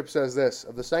of worship says this,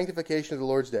 of the sanctification of the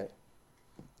Lord's Day.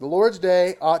 The Lord's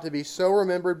Day ought to be so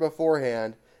remembered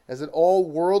beforehand as that all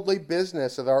worldly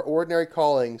business of our ordinary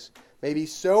callings may be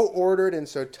so ordered and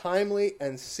so timely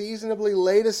and seasonably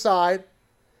laid aside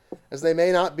as they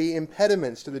may not be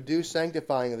impediments to the due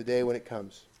sanctifying of the day when it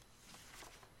comes.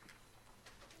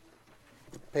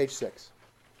 Page 6.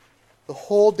 The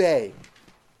whole day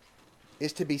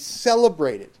is to be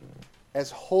celebrated as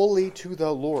holy to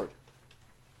the Lord,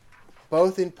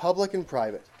 both in public and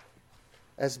private,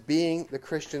 as being the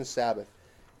Christian Sabbath.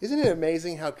 Isn't it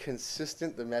amazing how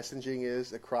consistent the messaging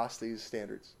is across these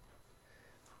standards?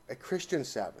 A Christian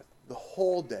Sabbath, the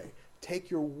whole day.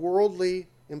 Take your worldly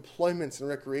employments and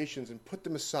recreations and put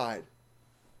them aside.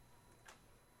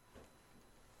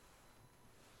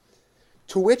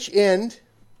 To which end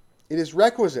it is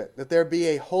requisite that there be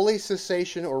a holy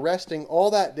cessation or resting all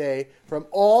that day from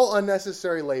all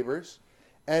unnecessary labors,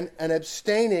 and an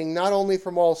abstaining not only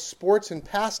from all sports and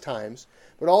pastimes,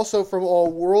 but also from all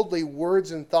worldly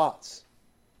words and thoughts.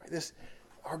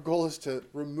 Our goal is to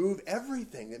remove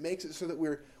everything that makes it so that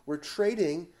we're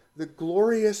trading the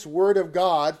glorious Word of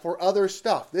God for other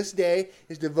stuff. This day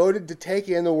is devoted to take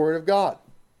in the Word of God.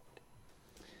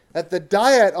 That the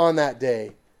diet on that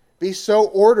day be so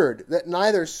ordered that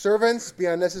neither servants be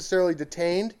unnecessarily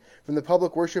detained from the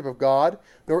public worship of God,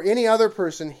 nor any other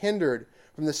person hindered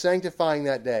from the sanctifying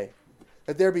that day.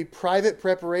 That there be private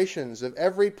preparations of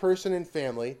every person and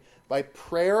family by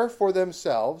prayer for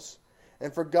themselves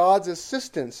and for God's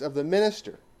assistance of the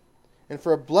minister and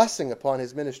for a blessing upon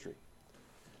his ministry.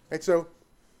 Right, so,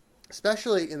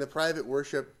 especially in the private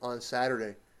worship on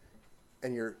Saturday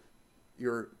and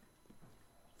your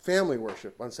family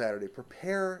worship on Saturday,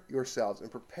 prepare yourselves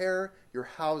and prepare your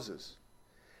houses.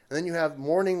 And then you have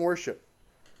morning worship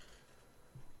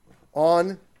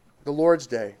on the Lord's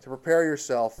Day to prepare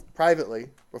yourself privately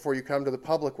before you come to the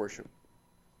public worship.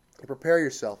 To prepare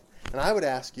yourself. And I would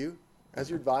ask you, as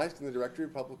you're advised in the Directory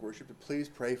of Public Worship, to please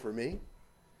pray for me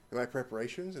in my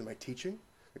preparations and my teaching,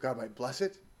 that God might bless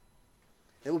it.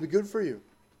 It will be good for you.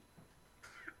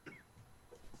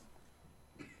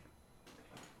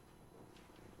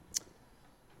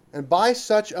 And by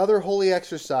such other holy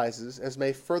exercises as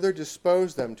may further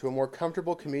dispose them to a more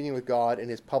comfortable communion with God in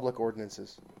his public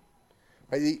ordinances.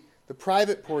 Right? The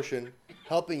private portion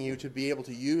helping you to be able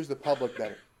to use the public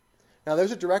better. Now,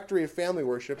 there's a directory of family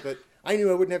worship that I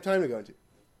knew I wouldn't have time to go into.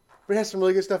 But it has some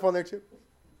really good stuff on there too.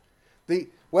 The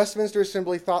Westminster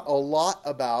Assembly thought a lot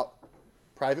about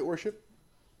private worship,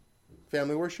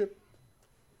 family worship,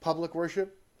 public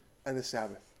worship, and the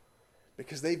Sabbath.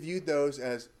 Because they viewed those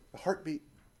as the heartbeat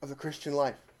of the Christian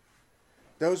life.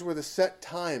 Those were the set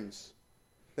times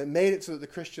that made it so that the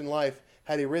Christian life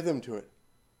had a rhythm to it.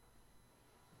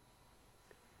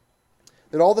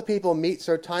 That all the people meet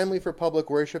so timely for public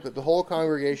worship that the whole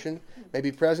congregation may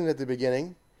be present at the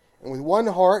beginning, and with one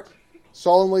heart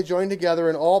solemnly join together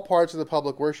in all parts of the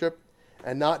public worship,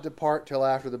 and not depart till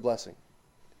after the blessing.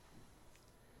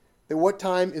 That what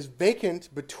time is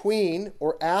vacant between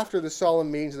or after the solemn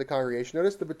meetings of the congregation.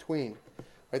 Notice the between.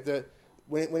 Right?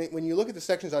 When you look at the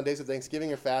sections on days of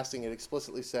thanksgiving or fasting, it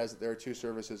explicitly says that there are two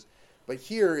services. But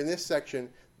here in this section,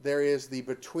 there is the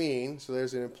between, so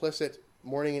there's an implicit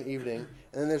morning and evening,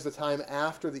 and then there's the time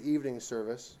after the evening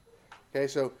service. Okay,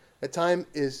 so the time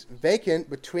is vacant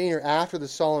between or after the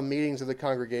solemn meetings of the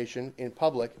congregation in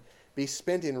public, be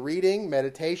spent in reading,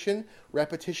 meditation,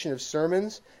 repetition of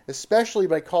sermons, especially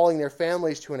by calling their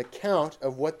families to an account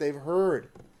of what they've heard,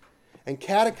 and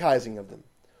catechizing of them.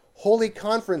 Holy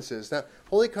conferences. Now,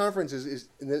 holy conferences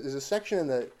there's a section in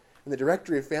the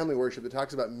Directory of Family Worship that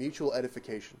talks about mutual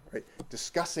edification, right?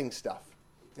 Discussing stuff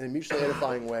in a mutually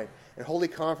edifying way. And holy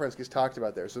conference gets talked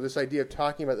about there. So this idea of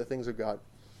talking about the things of God.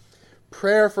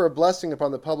 Prayer for a blessing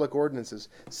upon the public ordinances.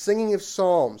 Singing of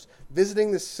psalms.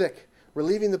 Visiting the sick.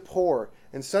 Relieving the poor.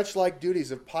 And such like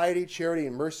duties of piety, charity,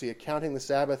 and mercy, accounting the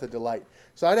Sabbath a delight.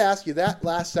 So I'd ask you that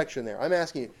last section there. I'm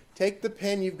asking you, take the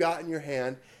pen you've got in your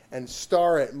hand and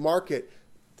star it, mark it.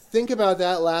 Think about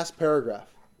that last paragraph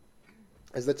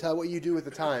as what you do with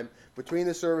the time between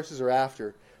the services or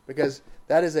after, because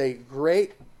that is a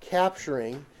great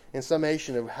capturing and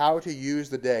summation of how to use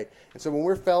the day. And so when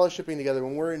we're fellowshipping together,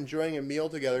 when we're enjoying a meal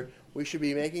together, we should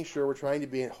be making sure we're trying to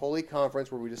be in holy conference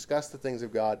where we discuss the things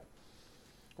of God.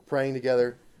 We're praying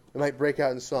together. We might break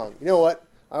out in song. You know what?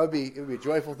 It would be a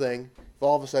joyful thing if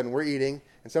all of a sudden we're eating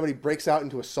and somebody breaks out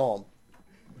into a psalm.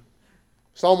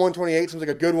 Psalm 128 seems like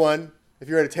a good one. If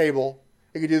you're at a table,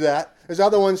 you could do that. There's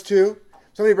other ones too.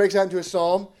 Somebody breaks out into a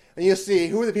psalm, and you'll see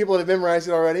who are the people that have memorized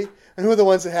it already, and who are the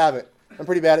ones that haven't. I'm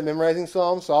pretty bad at memorizing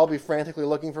psalms, so I'll be frantically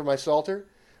looking for my psalter.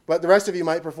 But the rest of you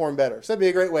might perform better. So that'd be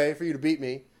a great way for you to beat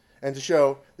me and to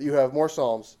show that you have more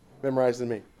psalms memorized than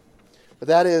me. But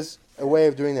that is a way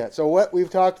of doing that. So what we've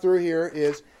talked through here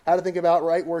is how to think about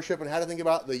right worship and how to think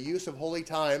about the use of holy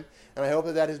time. And I hope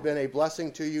that that has been a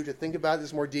blessing to you to think about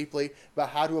this more deeply, about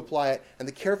how to apply it, and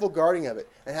the careful guarding of it,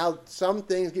 and how some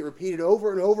things get repeated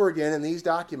over and over again in these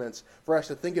documents for us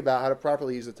to think about how to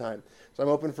properly use the time. So I'm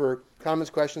open for comments,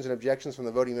 questions, and objections from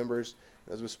the voting members,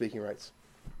 those with speaking rights.